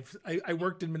idea. I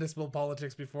worked in municipal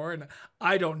politics before, and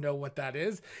I don't know what that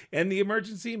is. And the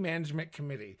Emergency Management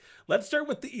Committee. Let's start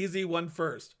with the easy one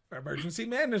first, emergency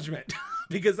management,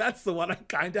 because that's the one I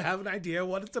kind of have an idea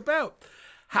what it's about.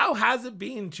 How has it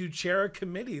been to chair a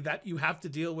committee that you have to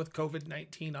deal with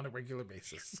COVID-19 on a regular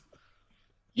basis?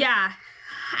 Yeah.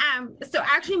 So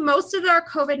actually, most of our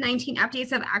COVID-19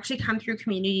 updates have actually come through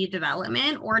community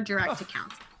development or direct to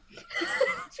council.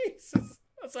 Jesus.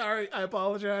 Sorry, I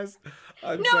apologize.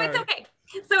 I'm No, sorry. it's okay.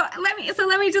 So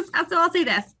I'll say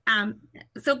this.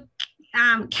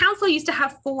 Council used to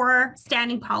have 4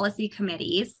 standing policy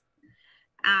committees,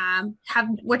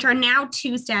 which are now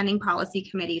 2 standing policy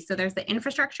committees. So there's the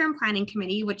Infrastructure and Planning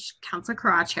Committee, which Councillor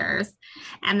Carra chairs,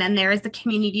 and then there is the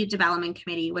Community Development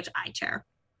Committee, which I chair.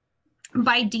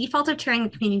 By default of chairing the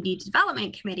Community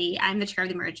Development Committee, I'm the chair of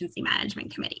the Emergency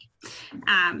Management Committee.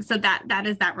 So that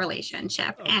is that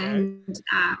relationship. Okay. And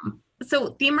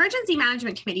so the Emergency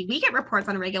Management Committee, we get reports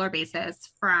on a regular basis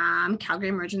from Calgary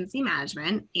Emergency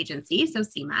Management Agency, so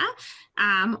CEMA,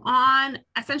 on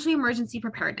essentially emergency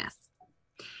preparedness.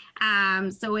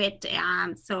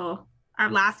 So our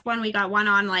last one, we got one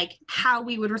on like how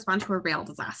we would respond to a rail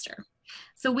disaster.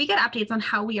 So we get updates on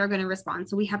how we are going to respond.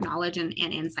 So we have knowledge and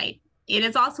insight. It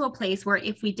is also a place where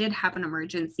if we did have an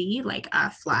emergency, like a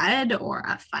flood or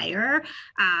a fire,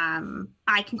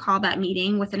 I can call that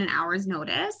meeting within an hour's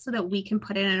notice so that we can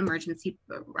put in an emergency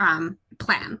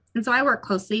plan. And so I work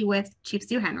closely with Chief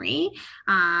Stu Henry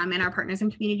and our partners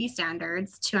in Community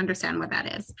Standards to understand what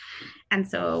that is.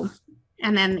 So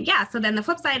then the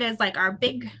flip side is like our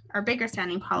bigger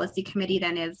standing policy committee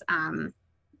then is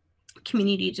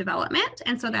community development.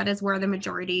 And so that is where the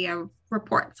majority of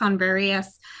reports on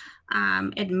various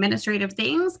administrative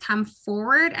things come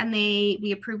forward, and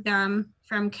we approve them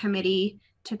from committee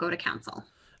to go to council.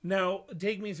 Now,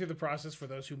 take me through the process for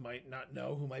those who might not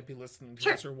know, who might be listening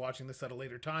to this or watching this at a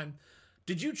later time.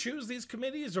 Did you choose these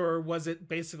committees, or was it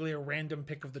basically a random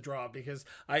pick of the draw? Because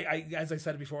I as I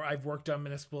said before, I've worked on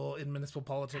municipal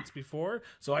politics before,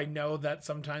 so I know that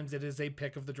sometimes it is a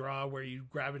pick of the draw where you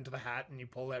grab into the hat and you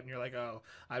pull out and you're like, oh,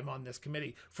 I'm on this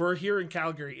committee. For here in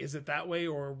Calgary, is it that way,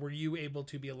 or were you able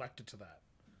to be elected to that?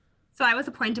 So I was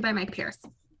appointed by my peers.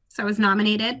 So I was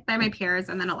nominated by my peers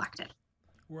and then elected.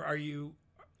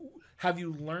 Have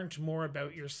you learned more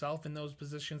about yourself in those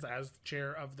positions as the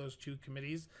chair of those 2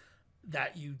 committees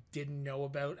that you didn't know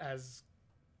about as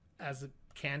a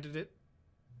candidate,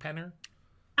 Penner?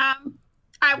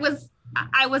 I was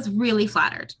really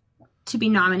flattered to be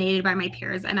nominated by my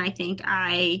peers, and I think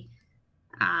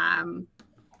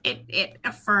it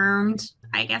affirmed,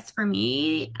 I guess, for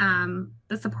me,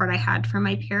 the support I had from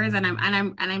my peers, and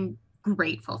I'm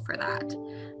grateful for that.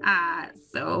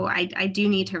 So I do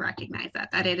need to recognize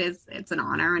that it's an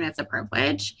honor and it's a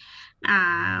privilege.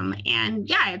 And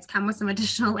yeah, it's come with some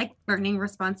additional like learning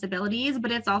responsibilities,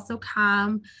 but it's also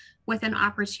come with an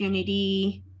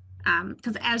opportunity,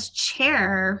 because as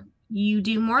chair, you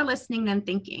do more listening than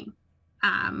thinking.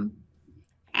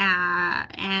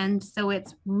 And so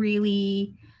it's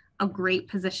really a great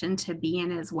position to be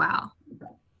in as well.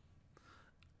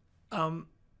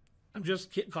 I'm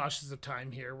just cautious of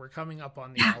time here. We're coming up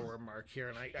on the hour mark here,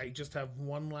 and I just have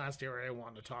one last area I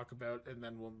want to talk about, and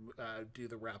then we'll do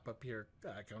the wrap up here,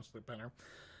 Councillor Penner.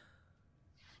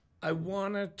 I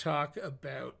want to talk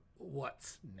about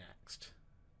what's next.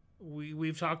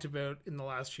 We've talked about in the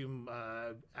last few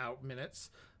minutes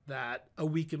that a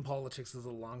week in politics is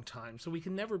a long time, so we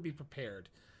can never be prepared.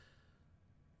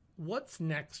 What's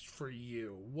next for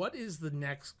you? What is the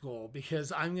next goal?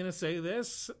 Because I'm going to say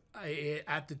this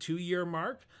at the 2-year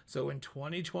mark. So in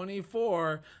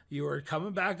 2024, you are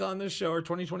coming back on the show, or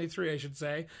 2023, I should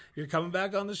say. You're coming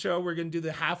back on the show. We're going to do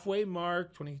the halfway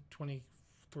mark,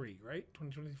 2023, right?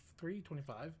 2023,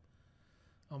 25?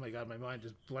 Oh my God, my mind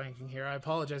is blanking here. I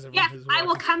apologize. Yes, I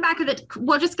will come back at it.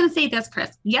 We're just going to say this,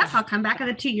 Chris. Yes, I'll come back at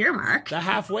the 2-year mark. The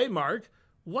halfway mark.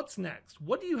 What's next?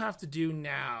 What do you have to do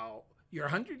now? You're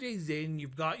 100 days in.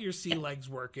 You've got your sea legs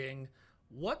working.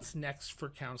 What's next for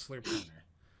Councillor Penner?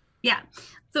 Yeah.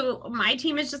 So my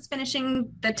team is just finishing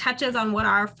the touches on what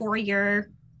our personal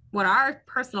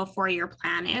 4-year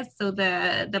plan is. So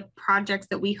the projects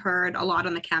that we heard a lot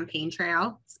on the campaign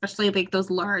trail, especially like those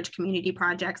large community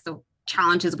projects. So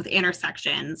challenges with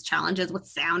intersections, challenges with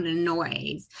sound and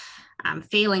noise,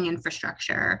 failing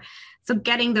infrastructure. So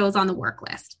getting those on the work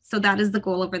list. So that is the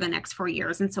goal over the next 4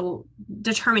 years. And so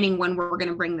determining when we're going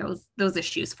to bring those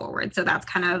issues forward. So that's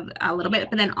kind of a little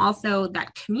bit, but then also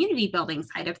that community building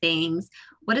side of things.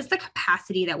 What is the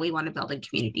capacity that we want to build in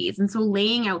communities? And so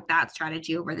laying out that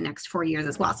strategy over the next 4 years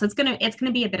as well. So it's going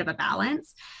to be a bit of a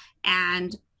balance,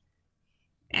 and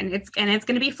it's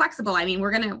going to be flexible. I mean,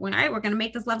 we're going to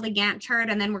make this lovely Gantt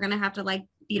chart, and then we're going to have to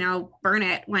burn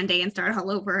it one day and start all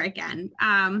over again.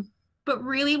 But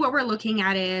really what we're looking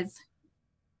at is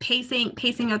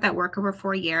pacing out that work over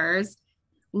 4 years,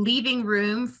 leaving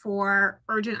room for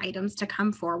urgent items to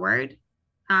come forward.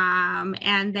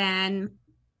 And then,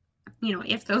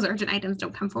 if those urgent items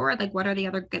don't come forward, like what are the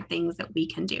other good things that we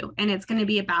can do? And it's going to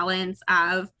be a balance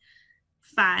of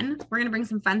fun. We're going to bring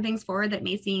some fun things forward that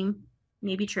may seem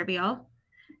maybe trivial,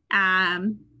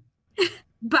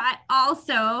 but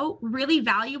also really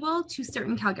valuable to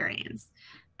certain Calgarians.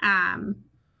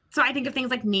 So I think of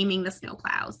things like naming the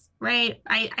snowplows, right?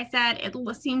 I said it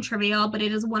seemed trivial, but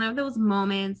it is one of those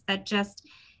moments that just,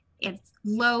 it's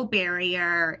low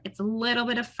barrier, it's a little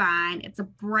bit of fun, it's a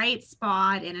bright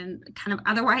spot in a kind of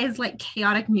otherwise like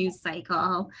chaotic news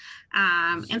cycle.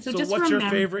 And so just what's your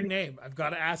favorite name? I've got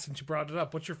to ask since you brought it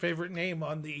up. What's your favorite name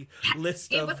on the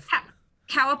list of... It was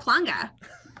Cowaplunga.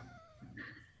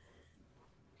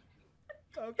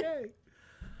 Okay.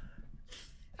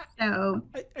 So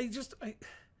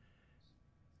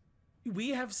we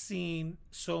have seen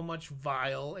so much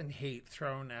vile and hate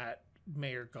thrown at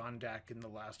Mayor Gondek in the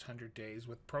last 100 days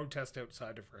with protest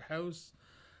outside of her house.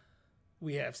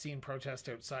 We have seen protest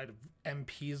outside of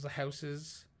MPs'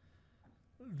 houses.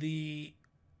 The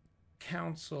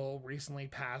council recently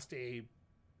passed a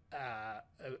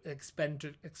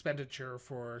expenditure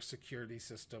for security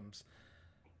systems.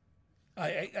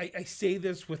 I say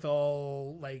this with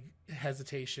all like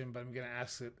hesitation, but I'm going to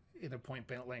ask it in a point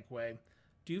blank way.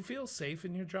 Do you feel safe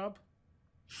in your job?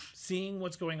 Seeing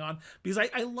what's going on? Because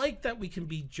I like that we can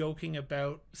be joking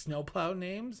about snowplow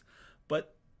names,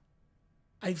 but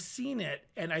I've seen it,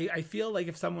 and I feel like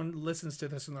if someone listens to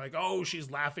this and they're like, oh,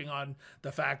 she's laughing on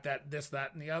the fact that this,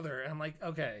 that, and the other, and I'm like,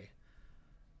 okay,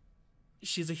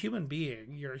 she's a human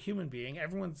being. You're a human being.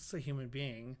 Everyone's a human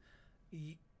being.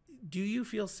 Do you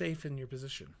feel safe in your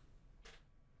position?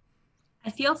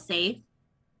 I feel safe,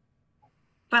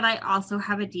 but I also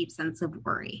have a deep sense of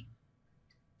worry.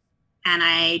 And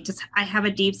I have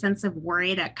a deep sense of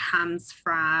worry that comes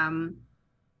from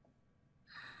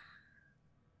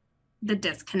the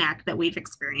disconnect that we've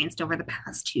experienced over the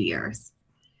past 2 years.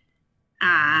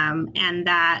 And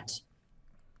that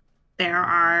there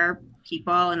are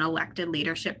people in elected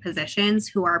leadership positions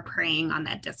who are preying on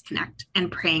that disconnect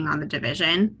and preying on the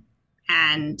division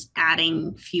and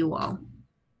adding fuel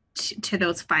to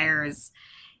those fires.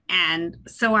 And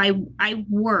so I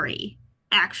worry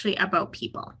actually about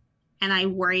people, and I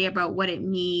worry about what it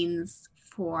means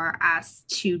for us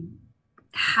to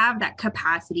have that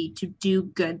capacity to do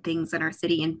good things in our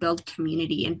city and build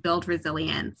community and build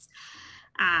resilience.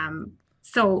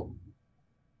 So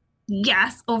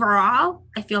yes, overall,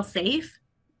 I feel safe.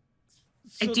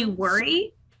 I do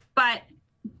worry, but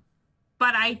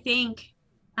I think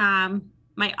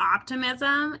my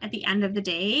optimism at the end of the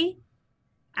day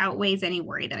outweighs any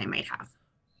worry that I might have.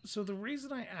 So the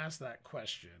reason I asked that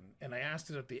question, and I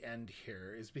asked it at the end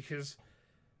here, is because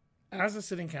as a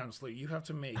sitting councillor, you have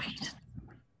to make... Right.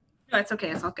 No, it's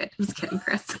okay. It's all good. I'm just kidding,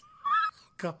 Chris.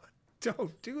 God,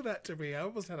 don't do that to me. I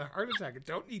almost had a heart attack. I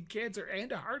don't need cancer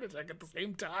and a heart attack at the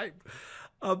same time.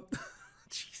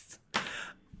 Jeez.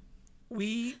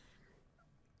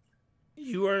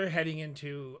 You are heading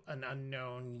into an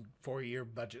unknown 4-year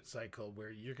budget cycle where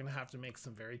you're going to have to make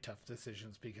some very tough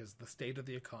decisions because the state of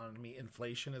the economy,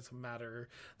 inflation is a matter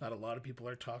that a lot of people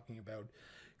are talking about.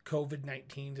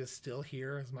 COVID-19 is still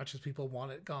here. As much as people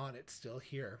want it gone, it's still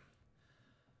here.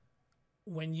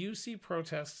 When you see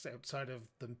protests outside of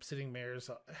the sitting mayor's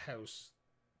house,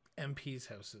 MP's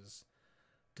houses,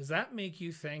 does that make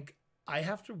you think, I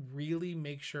have to really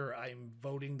make sure I'm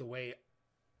voting the way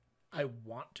I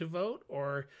want to vote,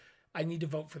 or I need to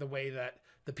vote for the way that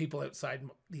the people outside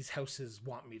these houses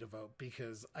want me to vote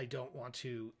because I don't want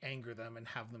to anger them and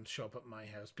have them show up at my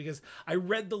house? Because I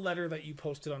read the letter that you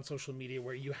posted on social media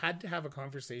where you had to have a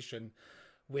conversation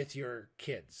with your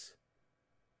kids.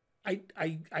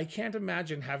 I can't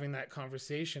imagine having that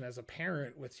conversation as a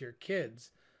parent with your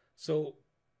kids. So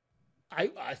I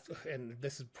and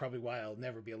this is probably why I'll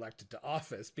never be elected to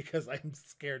office, because I'm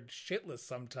scared shitless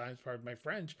sometimes, pardon my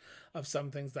French, of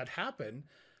some things that happen.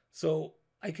 So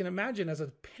I can imagine as a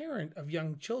parent of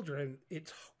young children,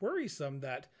 it's worrisome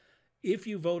that if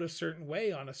you vote a certain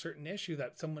way on a certain issue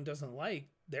that someone doesn't like,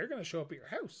 they're going to show up at your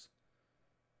house.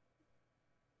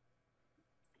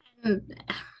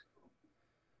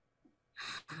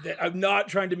 I'm not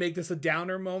trying to make this a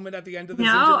downer moment at the end of this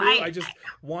interview. I just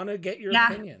want to get your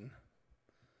opinion.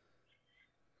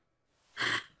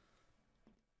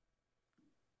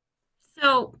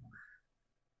 So,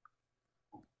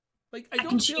 like, I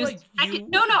don't feel like you...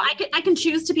 I can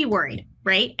choose to be worried,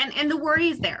 right? And the worry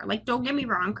is there. Like, don't get me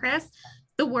wrong, Chris.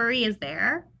 The worry is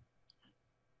there.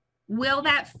 Will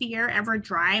that fear ever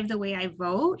drive the way I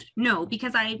vote? No,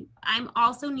 because I'm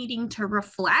also needing to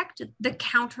reflect the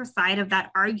counter side of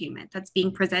that argument that's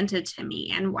being presented to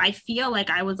me. And I feel like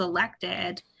I was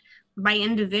elected by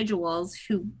individuals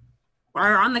who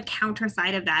are on the counter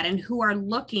side of that and who are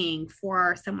looking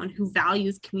for someone who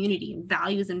values community and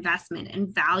values investment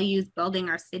and values building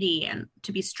our city and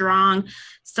to be strong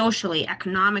socially,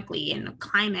 economically, and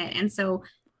climate. And so,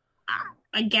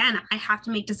 again, I have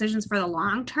to make decisions for the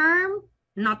long term,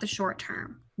 not the short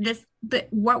term.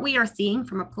 What we are seeing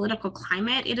from a political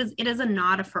climate, it is a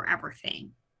not a forever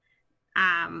thing.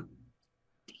 Um,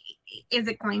 is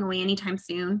it going away anytime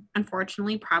soon?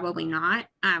 Unfortunately, probably not.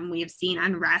 We have seen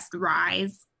unrest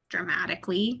rise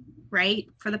dramatically, right,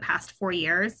 for the past 4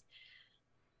 years.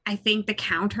 I think the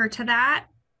counter to that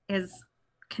is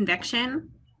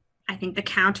conviction. I think the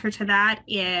counter to that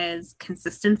is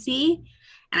consistency.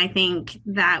 And I think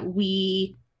that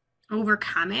we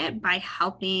overcome it by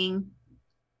helping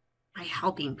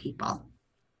people.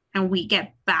 And we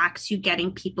get back to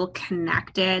getting people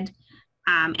connected,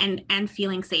 and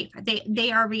feeling safe.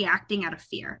 They are reacting out of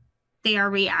fear. They are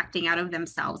reacting out of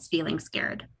themselves feeling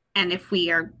scared. And if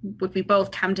we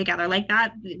both come together like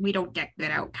that, we don't get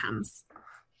good outcomes.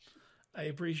 I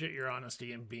appreciate your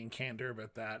honesty and being candor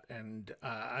about that. And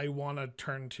I want to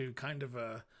turn to kind of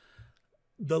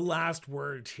the last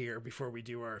word here before we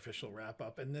do our official wrap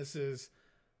up. And this is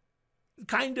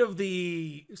kind of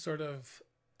the sort of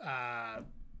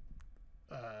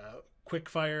quick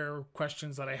fire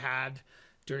questions that I had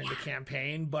during the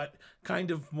campaign, but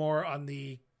kind of more on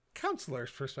the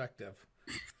counselor's perspective.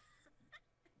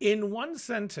 In one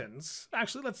sentence,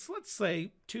 actually, let's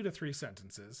say 2 to 3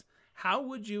 sentences. How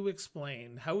would you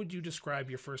describe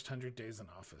your first 100 days in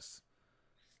office?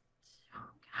 Oh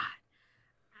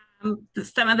God.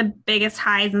 Some of the biggest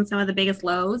highs and some of the biggest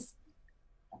lows.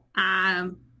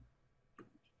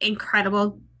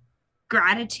 Incredible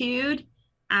gratitude,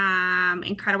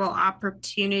 incredible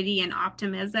opportunity and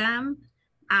optimism,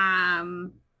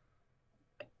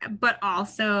 but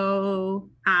also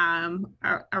a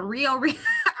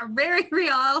very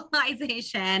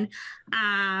realization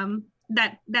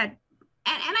that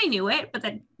and I knew it, but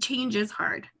that change is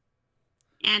hard,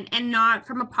 and not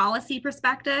from a policy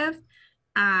perspective.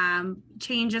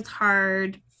 Change is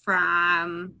hard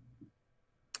from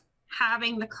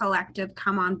having the collective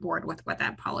come on board with what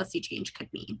that policy change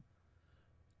could mean.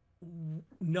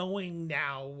 Knowing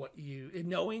now what you, if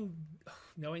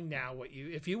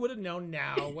you would have known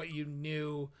now what you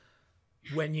knew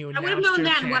when you announced, I would have known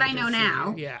then what I know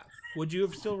now. Yeah. Would you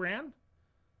have still ran?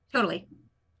 Totally.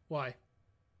 Why?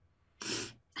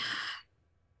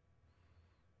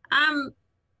 I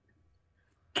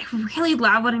really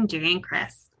love what I'm doing,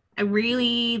 Chris. I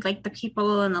really like the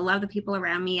people and I love the people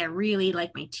around me. I really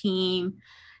like my team.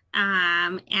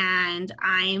 And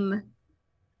I'm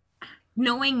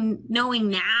knowing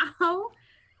now,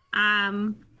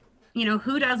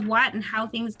 who does what and how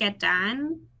things get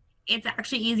done. It's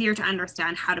actually easier to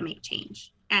understand how to make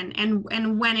change and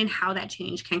when and how that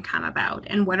change can come about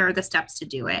and what are the steps to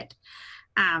do it.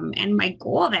 And my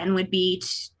goal then would be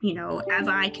to, as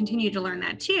I continue to learn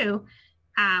that too,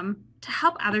 to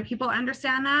help other people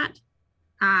understand that.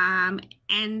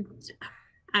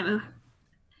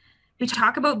 We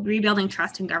talk about rebuilding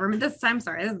trust in government. This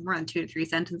is more than 2 to 3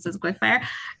 sentences, quick fire.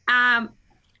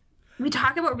 We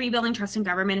talk about rebuilding trust in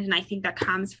government, and I think that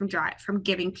comes from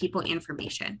giving people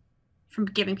information, from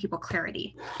giving people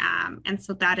clarity. And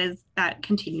so that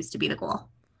continues to be the goal.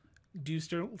 Do you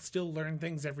still learn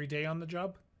things every day on the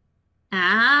job?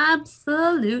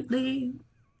 Absolutely.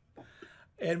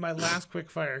 And my last quick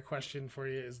fire question for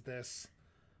you is this.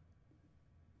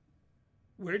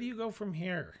 Where do you go from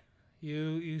here?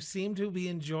 You seem to be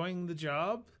enjoying the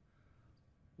job.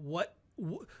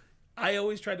 I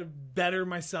always try to better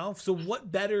myself. So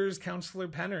what betters Councillor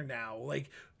Penner now? Like,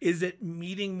 is it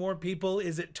meeting more people?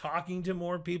 Is it talking to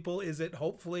more people? Is it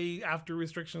hopefully after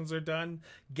restrictions are done,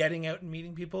 getting out and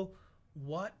meeting people?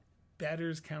 What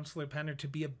betters Councillor Penner to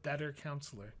be a better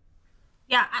councillor?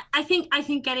 Yeah, I think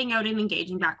getting out and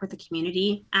engaging back with the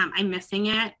community, I'm missing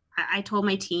it. I told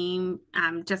my team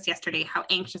just yesterday how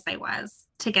anxious I was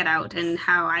to get out and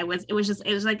how it was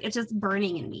just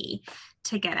burning in me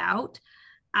to get out.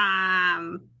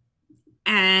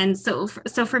 And so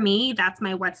for me, that's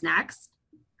my what's next.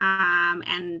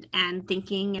 And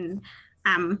thinking, and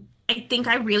I think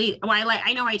I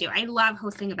know I do. I love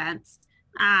hosting events.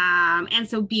 And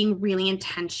so being really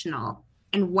intentional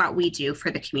in what we do for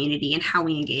the community and how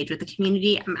we engage with the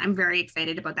community. I'm very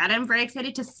excited about that. I'm very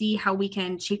excited to see how we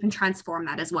can shape and transform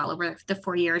that as well over the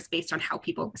 4 years based on how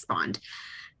people respond.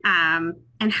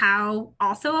 And how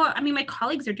also, my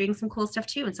colleagues are doing some cool stuff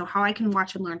too. And so how I can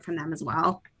watch and learn from them as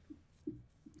well.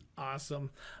 Awesome.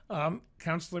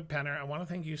 Counselor Penner, I want to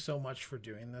thank you so much for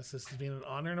doing this. This has been an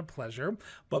honor and a pleasure.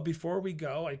 But before we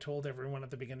go, I told everyone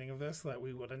at the beginning of this that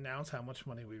we would announce how much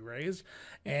money we raised.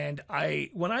 And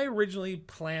when I originally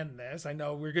planned this, I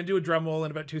know we're going to do a drum roll in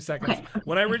about 2 seconds. Okay.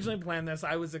 When I originally planned this,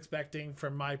 I was expecting,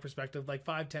 from my perspective, like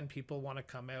 5-10 people want to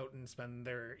come out and spend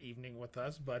their evening with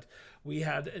us. But we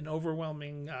had an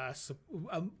overwhelming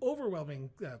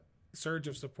surge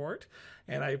of support,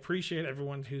 and I appreciate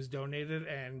everyone who's donated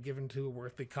and given to a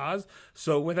worthy cause.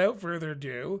 So without further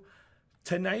ado,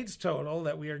 tonight's total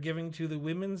that we are giving to the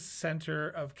Women's Center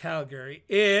of Calgary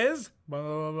is blah,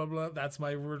 blah, blah, blah. That's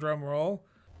my drum roll.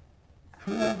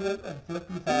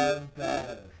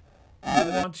 $255. I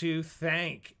want to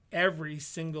thank every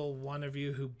single one of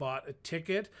you who bought a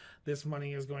ticket. This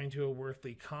money is going to a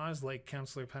worthy cause. Like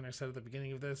Councillor Penner said at the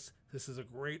beginning of this is a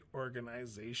great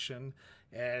organization,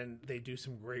 and they do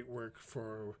some great work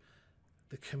for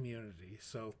the community.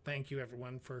 So thank you,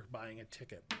 everyone, for buying a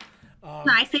ticket. Can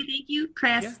I say thank you,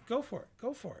 Chris? Yeah, go for it.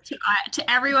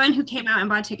 To everyone who came out and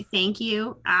bought a ticket, thank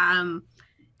you.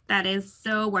 That is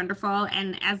so wonderful.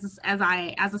 And as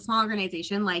a small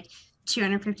organization, like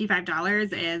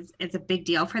 $255 is a big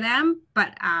deal for them.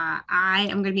 But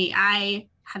I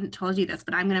hadn't told you this,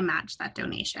 but I'm going to match that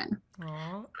donation.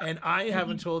 Aww. And I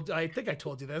think I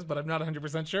told you this, but I'm not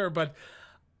 100% sure. But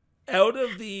out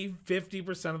of the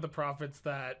 50% of the profits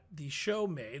that the show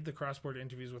made, the Cross-Border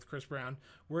Interviews with Chris Brown,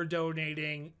 we're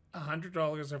donating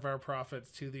 $100 of our profits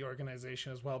to the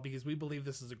organization as well, because we believe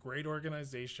this is a great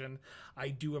organization. I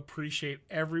do appreciate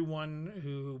everyone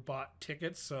who bought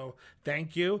tickets, so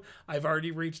thank you. I've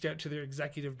already reached out to their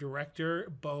executive director,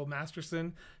 Bo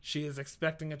Masterson. She is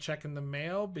expecting a check in the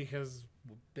mail because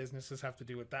businesses have to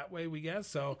do it that way, we guess.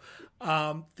 So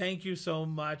thank you so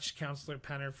much, Councillor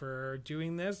Penner, for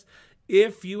doing this.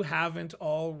 If you haven't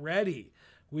already,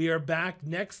 we are back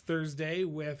next Thursday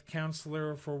with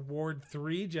Councillor for Ward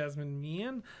 3, Jasmine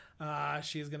Meehan.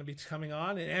 She is going to be coming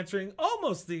on and answering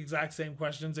almost the exact same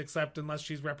questions, except unless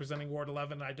she's representing Ward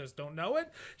 11, I just don't know it.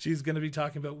 She's going to be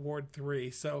talking about Ward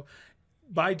 3. So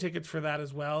buy tickets for that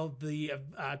as well. The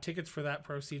tickets for that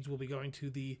proceeds will be going to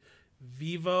the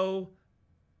Vivo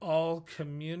All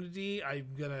Community.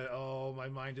 My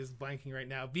mind is blanking right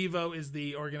now. Vivo is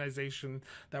the organization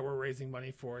that we're raising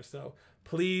money for. So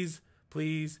please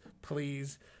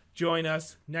join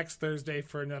us next Thursday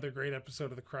for another great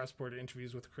episode of the Cross-Border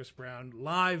Interviews with Chris Brown,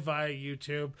 live via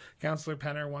YouTube. Councillor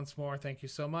Penner, once more, thank you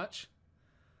so much.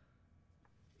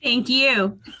 Thank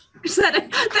you. We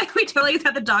totally just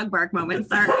had the dog bark moment.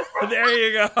 Sorry. There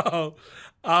you go.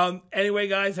 Anyway,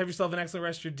 guys, have yourself an excellent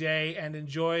rest of your day and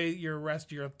enjoy your rest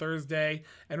of your Thursday.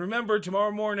 And remember,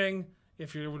 tomorrow morning,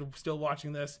 if you're still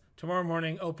watching this, tomorrow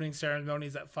morning, opening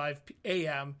ceremonies at 5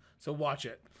 a.m., so watch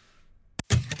it.